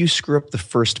 If you screw up the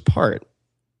first part,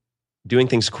 doing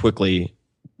things quickly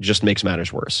just makes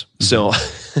matters worse. So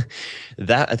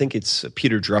I think it's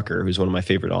Peter Drucker, who's one of my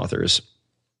favorite authors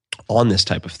on this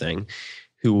type of thing,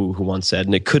 who once said,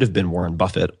 and it could have been Warren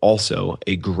Buffett, also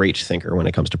a great thinker when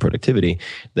it comes to productivity,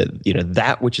 that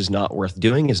that which is not worth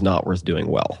doing is not worth doing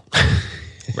well.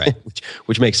 Right.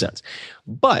 which makes sense.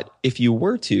 But if you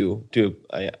were to do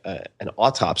an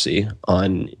autopsy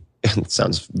on, it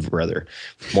sounds rather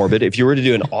morbid, if you were to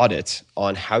do an audit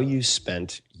on how you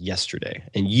spent yesterday,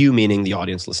 and you meaning the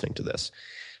audience listening to this,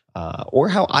 or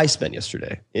how I spent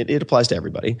yesterday, it applies to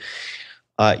everybody,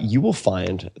 you will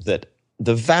find that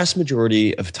the vast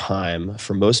majority of time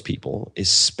for most people is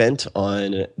spent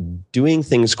on doing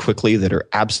things quickly that are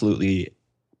absolutely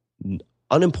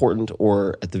unimportant,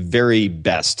 or at the very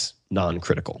best,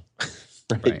 non-critical.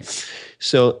 Right?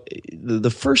 So the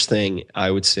first thing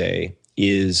I would say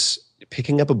is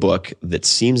picking up a book that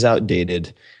seems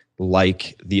outdated,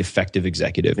 like The Effective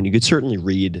Executive. And you could certainly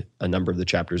read a number of the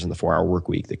chapters in the 4-Hour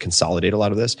Workweek that consolidate a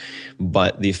lot of this.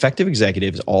 But The Effective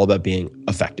Executive is all about being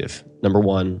effective. Number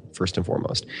 1, first and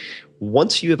foremost.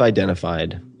 Once you have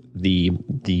identified the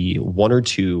 1 or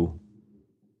 2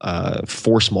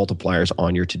 force multipliers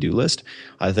on your to-do list,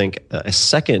 I think a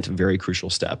second very crucial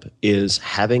step is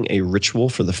having a ritual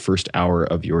for the first hour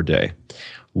of your day.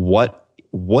 What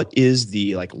is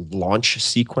the launch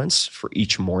sequence for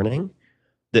each morning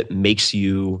that makes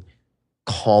you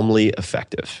calmly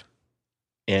effective?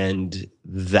 And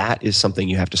that is something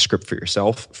you have to script for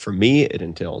yourself. For me, it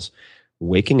entails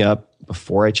waking up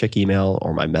before I check email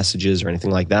or my messages or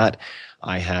anything like that.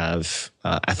 I have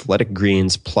athletic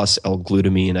greens plus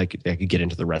L-glutamine. I could get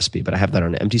into the recipe, but I have that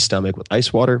on an empty stomach with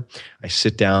ice water. I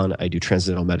sit down. I do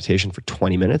transcendental meditation for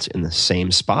 20 minutes in the same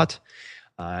spot.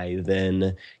 I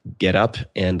then get up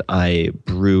and I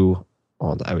brew,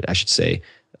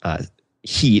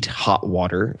 heat hot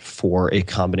water for a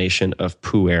combination of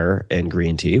pu'er and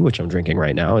green tea, which I'm drinking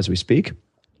right now as we speak.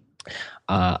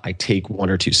 I take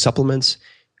 1 or 2 supplements.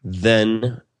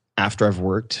 Then after I've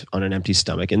worked on an empty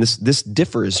stomach, and this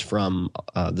differs from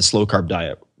the slow carb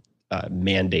diet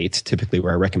mandate, typically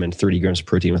where I recommend 30 grams of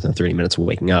protein within 30 minutes of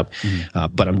waking up.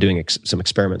 But I'm doing some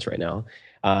experiments right now.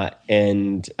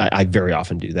 And I very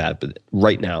often do that. But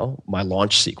right now, my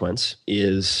launch sequence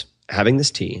is having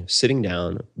this tea, sitting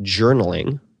down,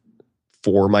 journaling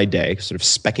for my day, sort of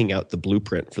specking out the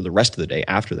blueprint for the rest of the day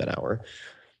after that hour.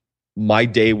 My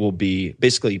day will be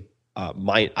basically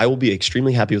I will be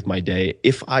extremely happy with my day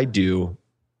if I do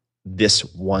this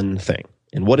one thing.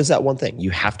 And what is that one thing?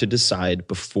 You have to decide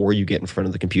before you get in front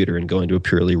of the computer and go into a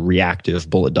purely reactive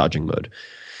bullet dodging mode.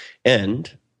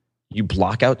 And you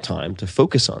block out time to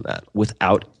focus on that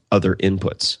without other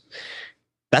inputs.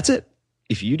 That's it.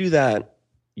 If you do that,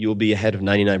 you'll be ahead of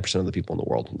 99% of the people in the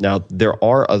world. Now, there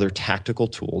are other tactical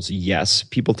tools. Yes,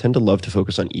 people tend to love to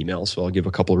focus on email, so I'll give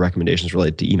a couple of recommendations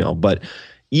related to email. But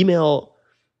email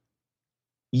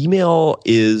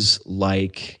is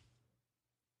like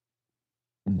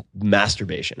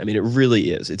masturbation. I mean, it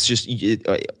really is. It's just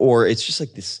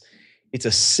like this. It's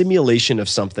a simulation of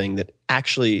something that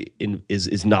actually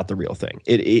is not the real thing.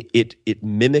 It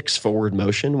mimics forward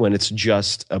motion when it's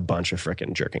just a bunch of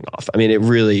frickin' jerking off. I mean, it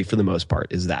really, for the most part,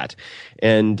 is that.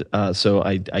 And so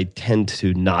I tend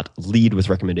to not lead with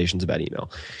recommendations about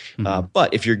email.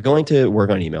 But if you're going to work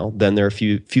on email, then there are a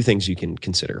few things you can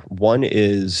consider. One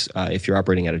is if you're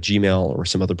operating out of Gmail or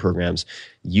some other programs,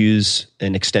 use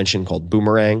an extension called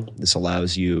Boomerang. This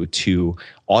allows you to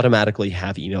automatically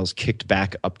have emails kicked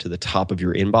back up to the top of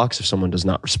your inbox if someone does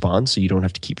not respond, so you don't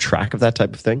have to keep track of that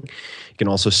type of thing. You can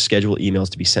also schedule emails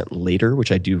to be sent later,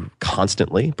 which I do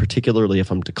constantly, particularly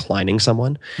if I'm declining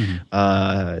someone.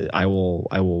 I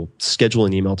will schedule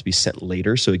an email to be sent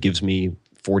later, so it gives me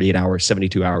 48 hours,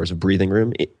 72 hours of breathing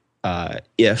room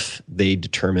if they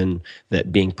determine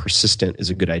that being persistent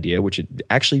is a good idea, which it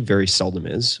actually very seldom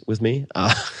is with me.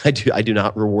 I do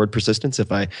not reward persistence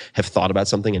if I have thought about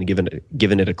something and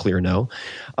given it a clear no.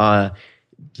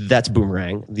 That's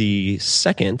Boomerang. The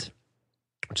second,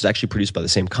 which is actually produced by the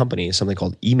same company, is something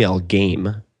called Email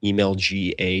Game,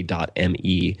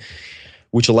 emailga.me,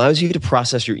 which allows you to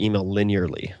process your email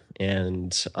linearly.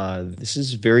 And this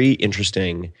is very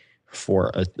interesting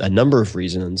for a number of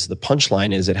reasons. The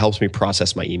punchline is it helps me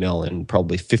process my email in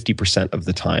probably 50% of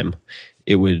the time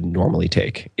it would normally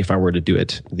take if I were to do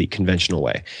it the conventional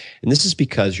way. And this is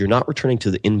because you're not returning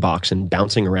to the inbox and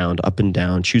bouncing around up and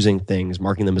down, choosing things,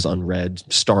 marking them as unread,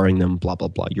 starring them, blah, blah,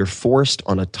 blah. You're forced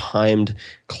on a timed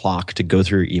clock to go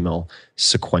through your email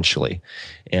sequentially.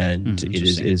 And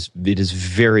it is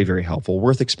very, very helpful,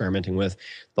 worth experimenting with.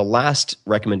 The last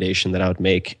recommendation that I would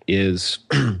make is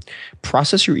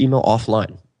process your email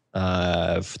offline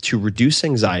to reduce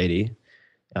anxiety.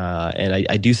 And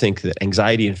I do think that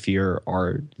anxiety and fear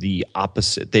are the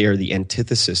opposite. They are the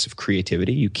antithesis of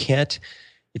creativity.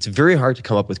 It's very hard to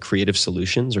come up with creative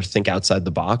solutions or think outside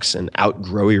the box and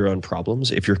outgrow your own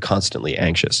problems if you're constantly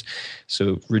anxious.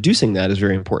 So reducing that is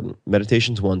very important.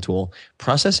 Meditation is one tool.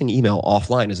 Processing email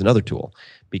offline is another tool,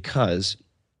 because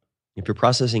if you're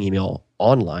processing email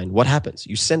online, what happens?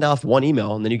 You send off one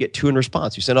email and then you get 2 in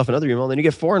response. You send off another email and then you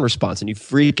get 4 in response, and you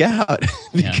freak out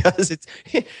because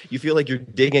you feel like you're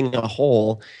digging a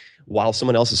hole while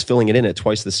someone else is filling it in at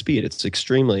twice the speed. It's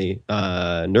extremely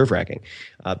nerve-wracking.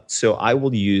 So I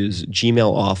will use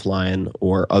Gmail offline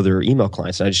or other email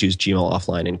clients. And I just use Gmail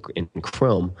offline in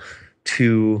Chrome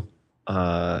to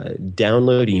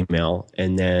download email,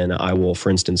 and then I will, for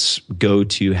instance, go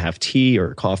to have tea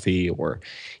or coffee or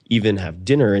even have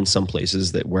dinner in some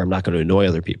places where I'm not going to annoy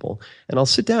other people. And I'll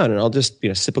sit down and I'll just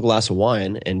sip a glass of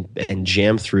wine and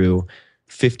jam through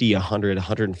 50, 100,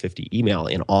 150 email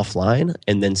in offline,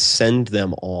 and then send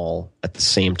them all at the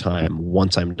same time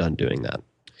once I'm done doing that.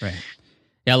 Right.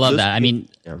 Yeah, I love that. I mean,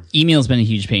 email's been a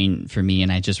huge pain for me,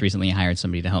 and I just recently hired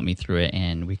somebody to help me through it,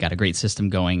 and we've got a great system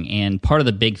going. And part of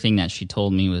the big thing that she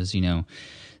told me was, she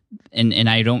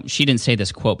didn't say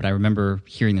this quote, but I remember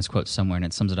hearing this quote somewhere, and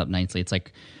it sums it up nicely. It's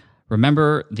like,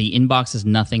 remember, the inbox is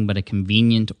nothing but a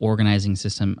convenient organizing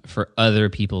system for other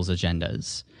people's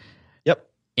agendas. Yep.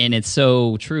 And it's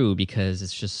so true, because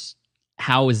it's just,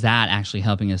 how is that actually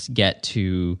helping us get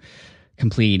to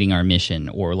completing our mission,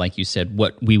 or like you said,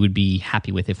 what we would be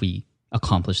happy with if we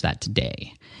accomplished that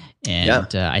today?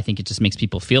 And I think it just makes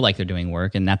people feel like they're doing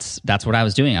work, and that's what I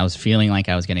was doing. I was feeling like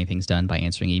I was getting things done by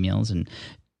answering emails, and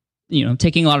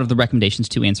taking a lot of the recommendations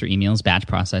to answer emails, batch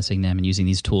processing them, and using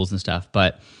these tools and stuff.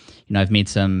 But I've made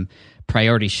some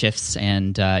priority shifts,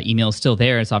 and email is still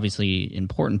there. It's obviously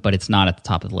important, but it's not at the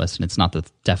top of the list, and it's not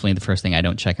definitely the first thing I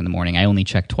don't check in the morning. I only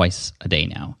check twice a day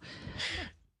now.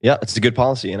 Yeah, it's a good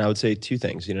policy. And I would say 2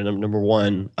 things. Number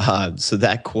one, so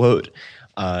that quote,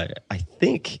 I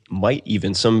think might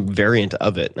even some variant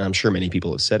of it, and I'm sure many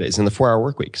people have said it, is in the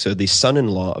 4-Hour Workweek. So the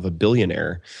son-in-law of a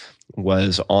billionaire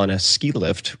was on a ski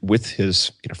lift with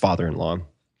his father-in-law.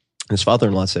 His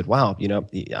father-in-law said, "Wow,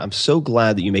 I'm so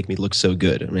glad that you make me look so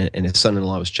good." And his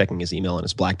son-in-law was checking his email on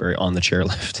his BlackBerry on the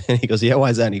chairlift. And he goes, "Yeah, why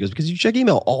is that?" And he goes, "Because you check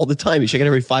email all the time. You check it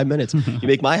every 5 minutes. You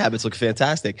make my habits look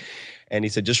fantastic." And he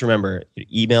said, "Just remember,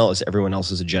 email is everyone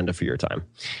else's agenda for your time."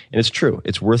 And it's true.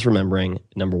 It's worth remembering,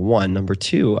 number one. Number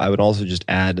two, I would also just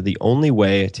add, the only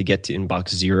way to get to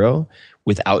inbox 0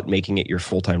 without making it your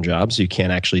full-time job, so you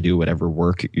can't actually do whatever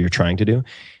work you're trying to do,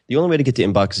 the only way to get to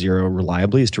inbox 0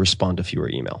 reliably is to respond to fewer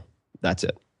email. That's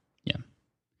it. Yeah,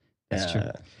 that's true.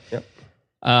 Yep.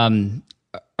 All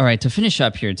right, to finish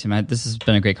up here, Tim, this has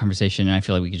been a great conversation, and I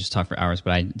feel like we could just talk for hours,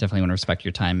 but I definitely want to respect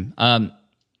your time.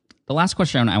 The last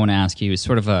question I want to ask you is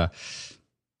sort of a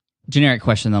generic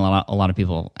question that a lot of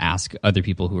people ask other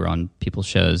people who are on people's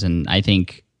shows, and I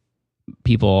think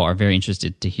people are very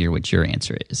interested to hear what your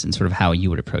answer is and sort of how you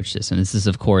would approach this. And this is,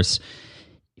 of course,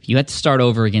 If you had to start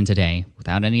over again today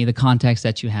without any of the context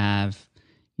that you have,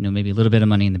 maybe a little bit of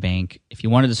money in the bank, if you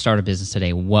wanted to start a business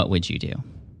today, what would you do?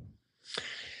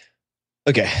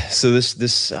 Okay, so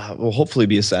this will hopefully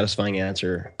be a satisfying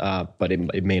answer, but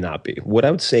it may not be. What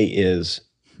I would say is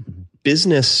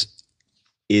business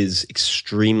is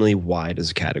extremely wide as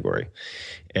a category.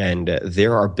 And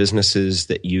there are businesses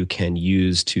that you can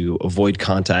use to avoid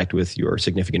contact with your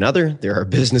significant other. There are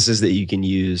businesses that you can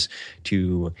use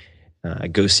to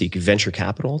go seek venture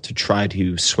capital, to try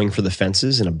to swing for the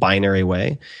fences in a binary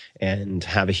way and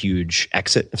have a huge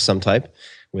exit of some type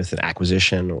with an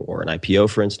acquisition or an IPO,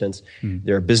 for instance.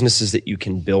 There are businesses that you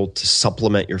can build to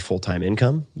supplement your full-time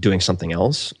income, doing something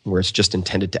else, where it's just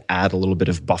intended to add a little bit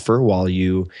of buffer while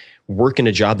you work in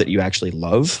a job that you actually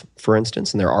love, for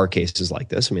instance. And there are cases like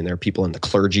this. I mean, there are people in the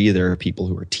clergy. There are people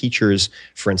who are teachers,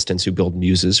 for instance, who build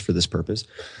muses for this purpose.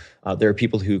 There are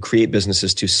people who create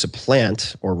businesses to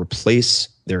supplant or replace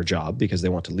their job because they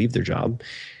want to leave their job.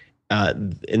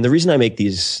 And the reason I make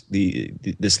this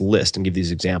list and give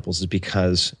these examples is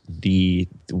because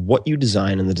what you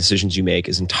design and the decisions you make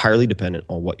is entirely dependent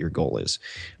on what your goal is.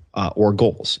 Or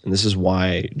goals. And this is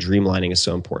why dreamlining is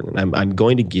so important. And I'm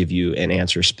going to give you an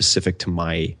answer specific to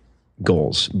my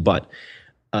goals, but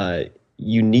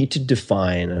you need to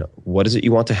define what is it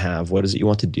you want to have, what is it you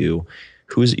want to do,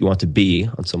 who is it you want to be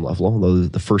on some level, although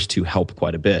the first two help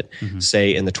quite a bit,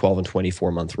 say in the 12 and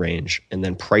 24 month range, and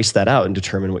then price that out and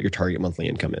determine what your target monthly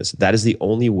income is. That is the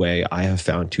only way I have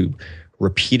found to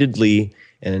repeatedly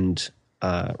and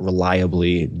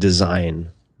reliably design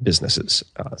businesses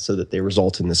so that they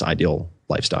result in this ideal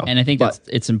lifestyle. And I think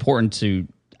it's important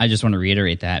I just want to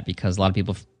reiterate that, because a lot of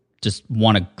people just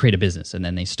want to create a business and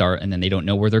then they start and then they don't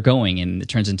know where they're going, and it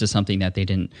turns into something that they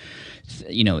didn't,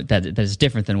 that is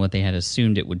different than what they had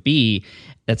assumed it would be.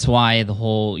 That's why the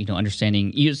whole,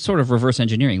 understanding, you sort of reverse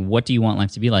engineering, what do you want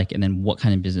life to be like? And then what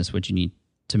kind of business would you need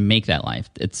to make that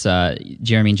life? It's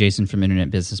Jeremy and Jason from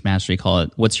Internet Business Mastery call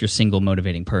it, what's your single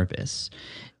motivating purpose?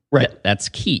 Right. That's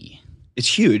key.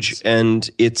 It's huge. And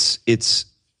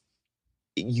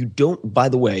you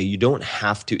don't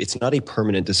have to, it's not a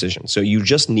permanent decision. So you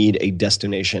just need a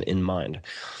destination in mind.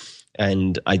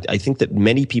 And I think that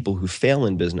many people who fail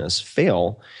in business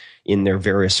fail in their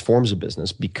various forms of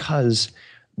business because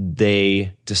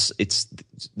they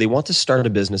want to start a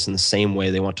business in the same way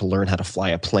they want to learn how to fly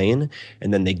a plane,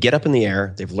 and then they get up in the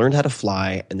air, they've learned how to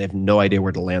fly, and they have no idea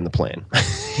where to land the plane.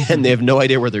 And they have no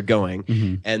idea where they're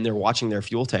going, and they're watching their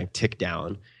fuel tank tick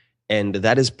down. And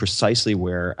that is precisely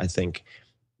where I think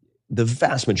the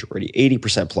vast majority,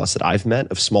 80% plus that I've met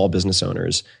of small business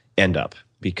owners end up,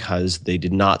 because they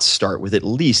did not start with at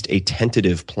least a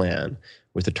tentative plan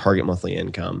with a target monthly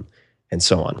income and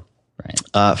so on. Right.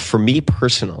 For me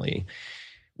personally,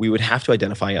 we would have to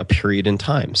identify a period in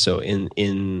time. So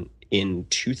in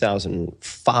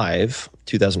 2005,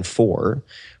 2004,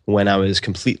 when I was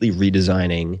completely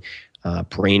redesigning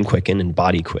Brain Quicken and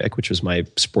Body Quick, which was my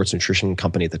sports nutrition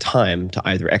company at the time, to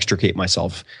either extricate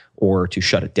myself or to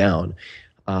shut it down,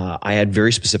 I had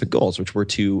very specific goals, which were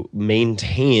to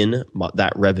maintain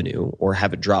that revenue or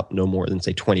have it drop no more than,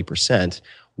 say, 20%,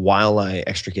 while I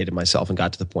extricated myself and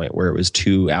got to the point where it was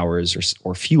 2 hours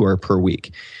or fewer per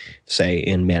week, say,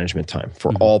 in management time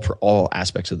for all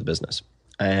aspects of the business.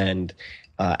 And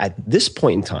at this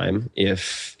point in time,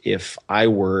 if I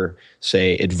were,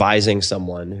 say, advising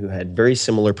someone who had very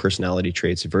similar personality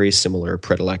traits, very similar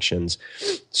predilections,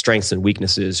 strengths and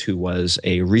weaknesses, who was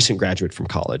a recent graduate from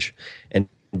college, and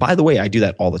by the way, I do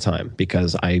that all the time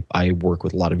because I work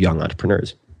with a lot of young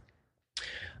entrepreneurs.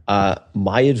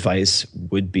 My advice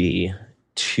would be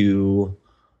to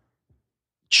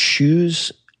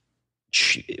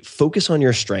focus on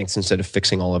your strengths instead of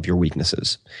fixing all of your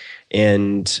weaknesses.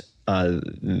 And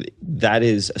that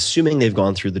is assuming they've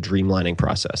gone through the dreamlining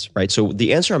process, right? So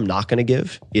the answer I'm not going to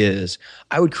give is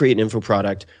I would create an info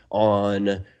product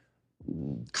on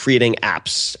creating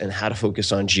apps and how to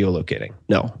focus on geolocating.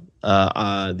 No.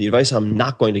 The advice I'm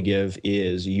not going to give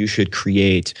is you should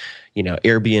create,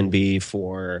 Airbnb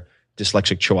for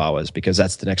dyslexic chihuahuas, because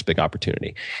that's the next big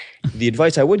opportunity. The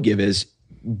advice I would give is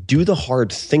do the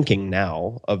hard thinking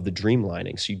now of the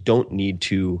dreamlining, so you don't need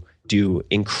to do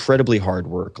incredibly hard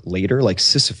work later, like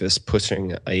Sisyphus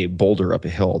pushing a boulder up a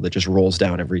hill that just rolls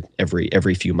down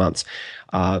every few months.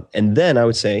 And then I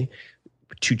would say,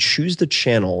 to choose the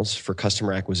channels for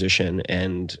customer acquisition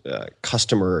and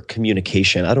customer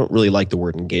communication. I don't really like the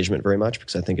word engagement very much,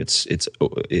 because I think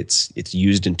it's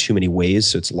used in too many ways,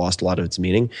 so it's lost a lot of its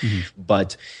meaning.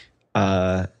 But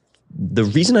The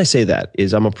reason I say that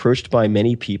is I'm approached by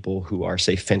many people who are,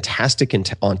 say, fantastic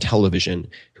on television,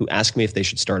 who ask me if they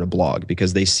should start a blog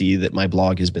because they see that my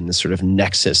blog has been this sort of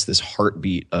nexus, this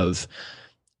heartbeat of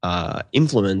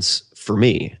influence for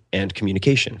me and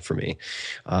communication for me.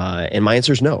 And my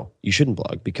answer is no, you shouldn't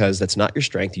blog because that's not your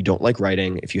strength. You don't like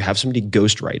writing. If you have somebody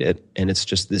ghostwrite it and it's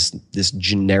just this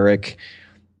generic,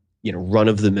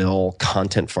 run-of-the-mill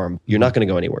content farm, you're not going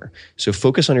to go anywhere. So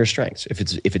focus on your strengths. If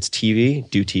it's TV,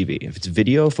 do TV. If it's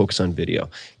video, focus on video.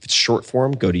 If it's short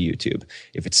form, go to YouTube.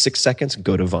 If it's 6 seconds,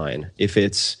 go to Vine. If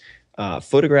it's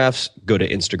photographs, go to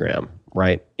Instagram,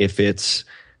 right? If it's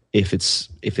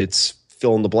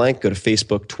fill in the blank, go to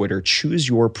Facebook, Twitter. Choose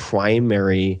your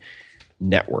primary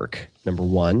network, number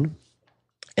one.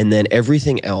 And then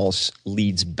everything else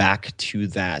leads back to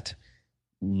that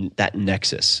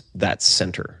nexus, that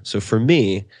center. So for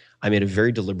me, I made a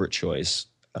very deliberate choice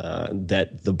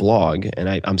that the blog,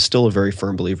 and I'm still a very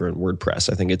firm believer in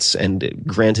WordPress. I think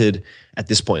granted, at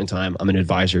this point in time, I'm an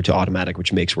advisor to Automatic,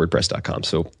 which makes WordPress.com.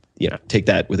 So, take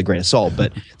that with a grain of salt.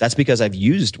 But that's because I've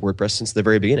used WordPress since the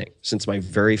very beginning. Since my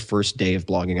very first day of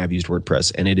blogging, I've used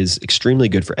WordPress, and it is extremely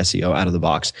good for SEO out of the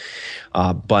box.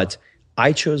 But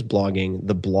I chose blogging.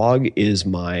 The blog is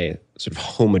my sort of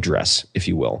home address, if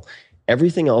you will.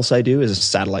 Everything else I do is a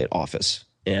satellite office.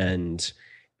 And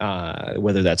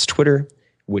whether that's Twitter,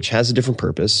 which has a different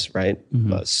purpose, right?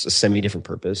 Mm-hmm. A semi-different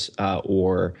purpose,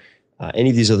 or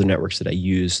any of these other networks that I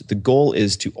use, the goal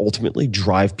is to ultimately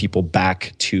drive people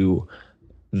back to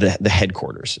the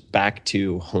headquarters, back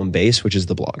to home base, which is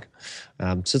the blog.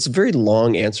 So it's a very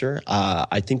long answer.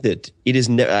 I think that it is.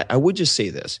 I would just say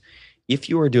this: if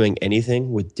you are doing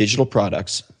anything with digital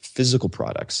products, physical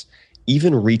products,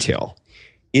 even retail,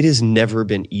 it has never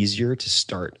been easier to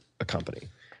start a company.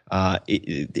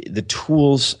 The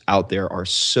tools out there are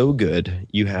so good.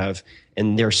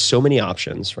 And there are so many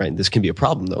options, right? This can be a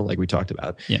problem though, like we talked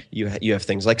about. Yeah. You have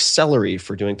things like Celery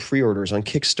for doing pre-orders on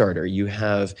Kickstarter. You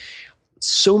have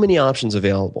so many options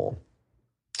available.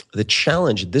 The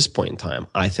challenge at this point in time,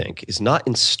 I think, is not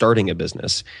in starting a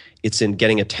business. It's in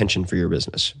getting attention for your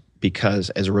business. Because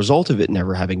as a result of it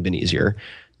never having been easier,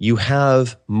 you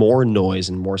have more noise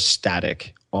and more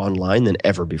static online than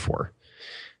ever before.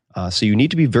 So you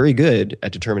need to be very good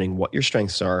at determining what your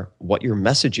strengths are, what your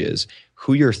message is,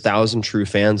 who your 1,000 true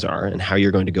fans are, and how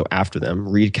you're going to go after them.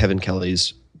 Read Kevin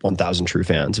Kelly's 1,000 True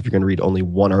Fans. If you're going to read only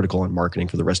one article on marketing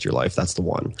for the rest of your life, that's the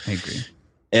one. I agree.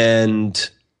 And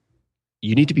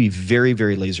you need to be very,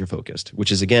 very laser focused,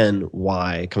 which is, again,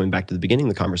 why, coming back to the beginning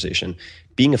of the conversation,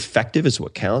 being effective is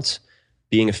what counts.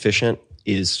 Being efficient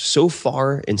is so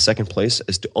far in second place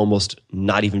as to almost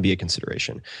not even be a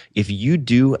consideration. If you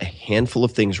do a handful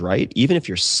of things right, even if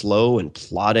you're slow and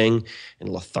plodding and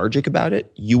lethargic about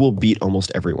it, you will beat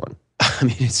almost everyone. I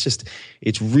mean,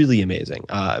 it's really amazing.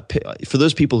 For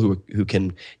those people who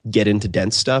can get into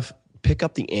dense stuff, pick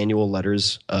up the annual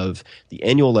letters of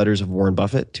Warren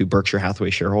Buffett to Berkshire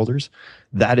Hathaway shareholders.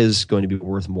 That is going to be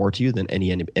worth more to you than any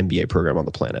MBA program on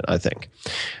the planet, I think.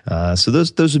 So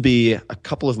those would be a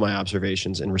couple of my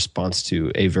observations in response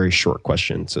to a very short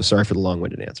question. So sorry for the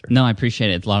long-winded answer. No, I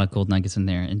appreciate it. It's a lot of gold nuggets in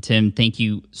there. And Tim, thank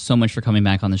you so much for coming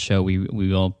back on the show.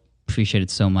 We all appreciate it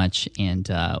so much. And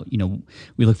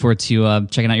we look forward to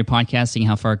checking out your podcast, seeing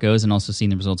how far it goes, and also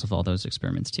seeing the results of all those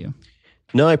experiments too.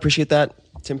 No, I appreciate that.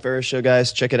 Tim Ferriss Show,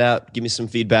 guys. Check it out. Give me some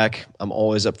feedback. I'm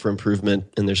always up for improvement,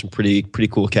 and there's some pretty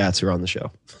cool cats who are on the show.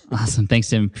 Awesome. Thanks,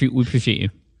 Tim. We appreciate you.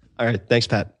 All right. Thanks,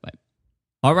 Pat. Bye.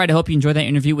 All right. I hope you enjoyed that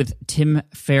interview with Tim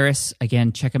Ferriss.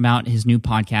 Again, check him out, his new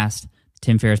podcast,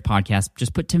 Tim Ferriss Podcast.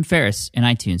 Just put Tim Ferriss in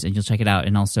iTunes, and you'll check it out.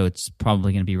 And also, it's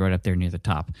probably going to be right up there near the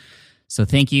top. So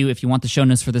thank you. If you want the show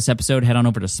notes for this episode, head on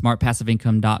over to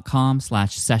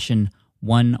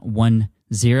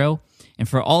smartpassiveincome.com/session110. And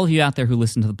for all of you out there who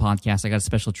listen to the podcast, I got a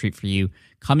special treat for you.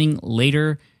 Coming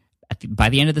later, by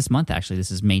the end of this month, actually, this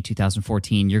is May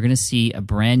 2014, you're going to see a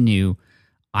brand new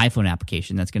iPhone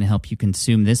application that's going to help you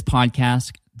consume this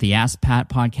podcast, the Ask Pat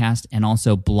podcast, and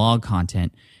also blog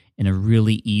content in a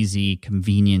really easy,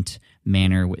 convenient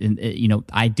manner.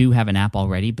 I do have an app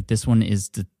already, but this one is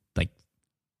the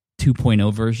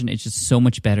 2.0 version. It's just so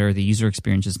much better. The user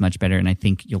experience is much better, and I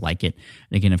think you'll like it.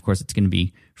 And again, of course, it's going to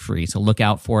be free. So look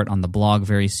out for it on the blog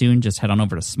very soon. Just head on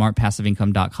over to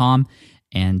smartpassiveincome.com,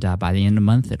 and by the end of the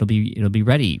month, it'll be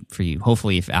ready for you.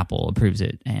 Hopefully, if Apple approves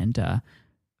it, and I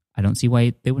don't see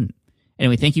why they wouldn't.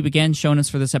 Anyway, thank you again showing us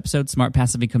for this episode.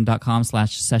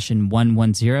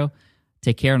 smartpassiveincome.com/session110.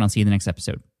 Take care, and I'll see you in the next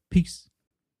episode. Peace.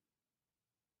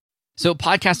 So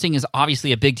podcasting is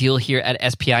obviously a big deal here at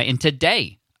SPI, and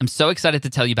today I'm so excited to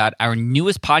tell you about our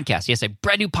newest podcast. Yes, a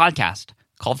brand new podcast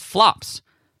called Flops.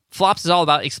 Flops is all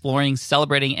about exploring,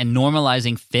 celebrating, and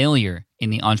normalizing failure in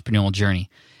the entrepreneurial journey.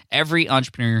 Every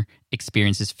entrepreneur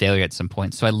experiences failure at some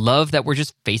point, so I love that we're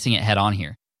just facing it head on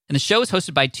here. And the show is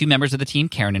hosted by two members of the team,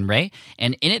 Karen and Ray,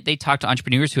 and in it they talk to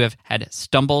entrepreneurs who have had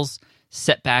stumbles,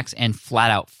 setbacks, and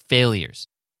flat-out failures.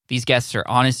 These guests are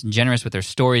honest and generous with their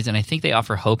stories, and I think they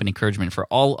offer hope and encouragement for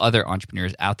all other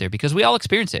entrepreneurs out there because we all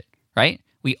experience it, right?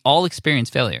 We all experience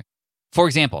failure. For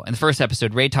example, in the first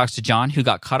episode, Ray talks to John, who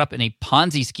got caught up in a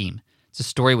Ponzi scheme. It's a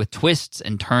story with twists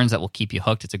and turns that will keep you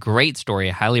hooked. It's a great story.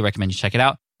 I highly recommend you check it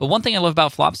out. But one thing I love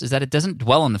about Flops is that it doesn't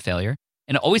dwell on the failure,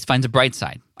 and it always finds a bright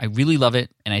side. I really love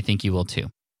it, and I think you will too.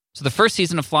 So the first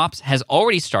season of Flops has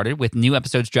already started with new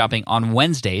episodes dropping on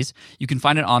Wednesdays. You can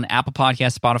find it on Apple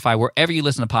Podcasts, Spotify, wherever you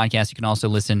listen to podcasts. You can also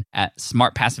listen at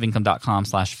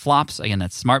smartpassiveincome.com/flops. Again,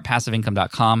 that's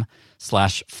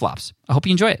smartpassiveincome.com/flops. I hope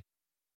you enjoy it.